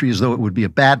the country as though it would be a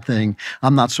bad thing.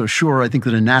 I'm not so sure. I think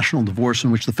that a national divorce in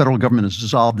which the federal government is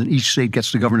dissolved and each state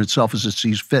gets to govern itself as it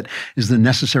sees fit is the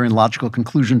necessary and logical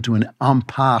conclusion to an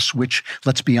impasse, which,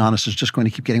 let's be honest, is just going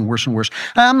to keep getting worse and worse.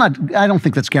 I don't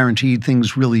think that's guaranteed.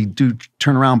 Things really do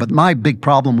turn around. But my big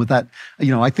problem with that,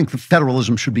 I think the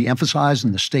federalism should be emphasized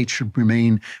and the states should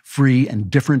remain free and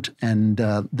different, and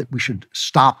that we should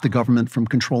stop the government from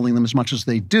controlling them as much as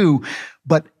they do.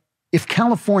 But if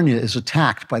California is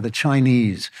attacked by the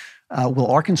Chinese,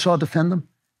 will Arkansas defend them?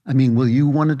 I mean, will you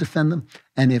want to defend them?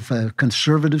 And if a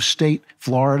conservative state,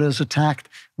 Florida, is attacked,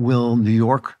 will New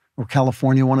York or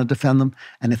California want to defend them?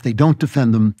 And if they don't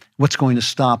defend them, what's going to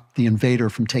stop the invader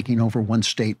from taking over one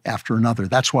state after another?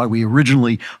 That's why we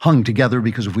originally hung together,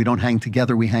 because if we don't hang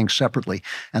together, we hang separately.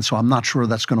 And so I'm not sure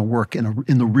that's going to work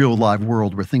in the real live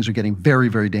world where things are getting very,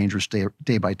 very dangerous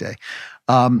day by day.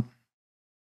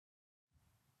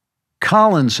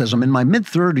 Colin says, I'm in my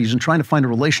mid-30s and trying to find a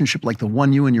relationship like the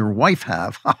one you and your wife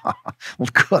have. Well,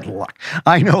 good luck.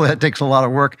 I know that takes a lot of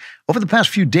work. Over the past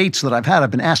few dates that I've had, I've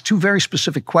been asked two very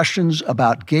specific questions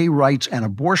about gay rights and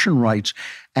abortion rights,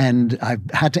 and I've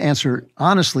had to answer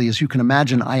honestly. As you can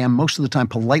imagine, I am most of the time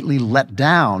politely let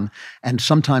down and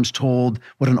sometimes told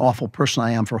what an awful person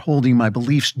I am for holding my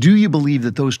beliefs. Do you believe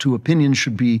that those two opinions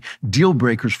should be deal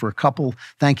breakers for a couple?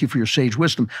 Thank you for your sage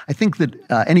wisdom. I think that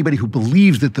anybody who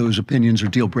believes that those opinions are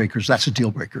deal breakers, that's a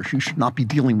deal breaker. You should not be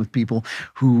dealing with people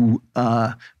who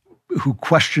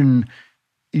question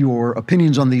your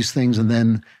opinions on these things and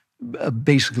then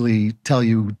basically tell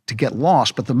you to get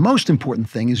lost. But the most important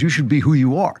thing is you should be who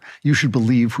you are. You should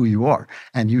believe who you are.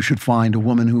 And you should find a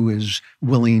woman who is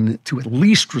willing to at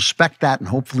least respect that and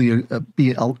hopefully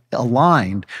be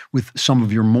aligned with some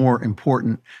of your more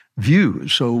important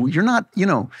views. So you're not, you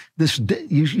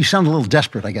sound a little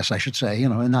desperate, I guess I should say,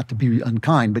 and not to be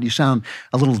unkind, but you sound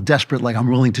a little desperate, like I'm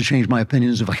willing to change my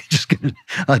opinions if I can just get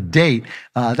a date.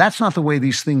 That's not the way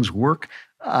these things work.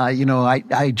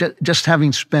 Just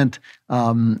having spent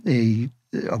a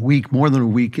week, more than a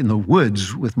week in the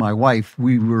woods with my wife,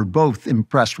 we were both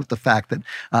impressed with the fact that,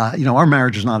 our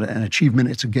marriage is not an achievement,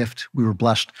 it's a gift. We were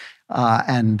blessed.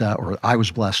 Or I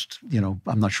was blessed,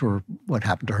 I'm not sure what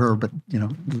happened to her, but,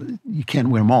 you can't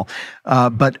win them all.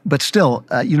 But still,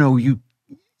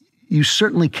 you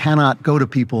certainly cannot go to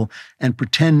people and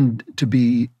pretend to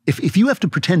be, if you have to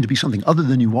pretend to be something other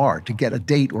than you are to get a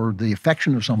date or the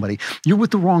affection of somebody, you're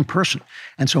with the wrong person.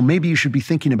 And so maybe you should be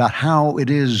thinking about how it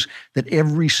is that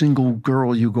every single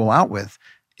girl you go out with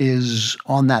is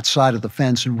on that side of the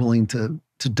fence and willing to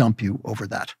dump you over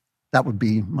that. That would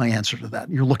be my answer to that.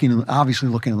 You're obviously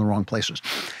looking in the wrong places.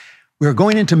 We're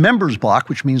going into members block,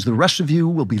 which means the rest of you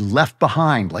will be left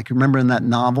behind. Like, remember in that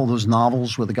novel, those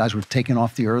novels where the guys were taken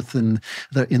off the earth in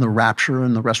the rapture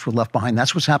and the rest were left behind?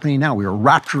 That's what's happening now. We are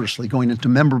rapturously going into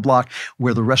member block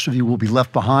where the rest of you will be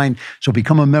left behind. So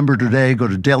become a member today. Go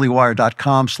to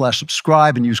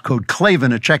dailywire.com/subscribe and use code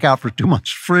Klavan at checkout for 2 months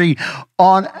free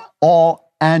on all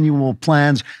annual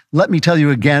plans. Let me tell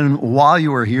you again, while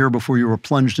you are here, before you were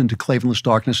plunged into Klavanless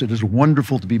darkness, it is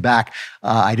wonderful to be back.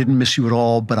 I didn't miss you at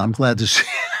all, but I'm glad to see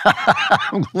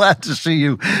I'm glad to see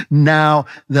you now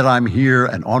that I'm here,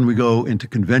 and on we go into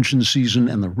convention season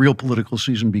and the real political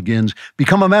season begins.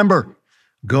 Become a member.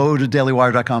 Go to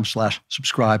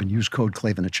dailywire.com/subscribe and use code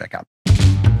Klavan at checkout.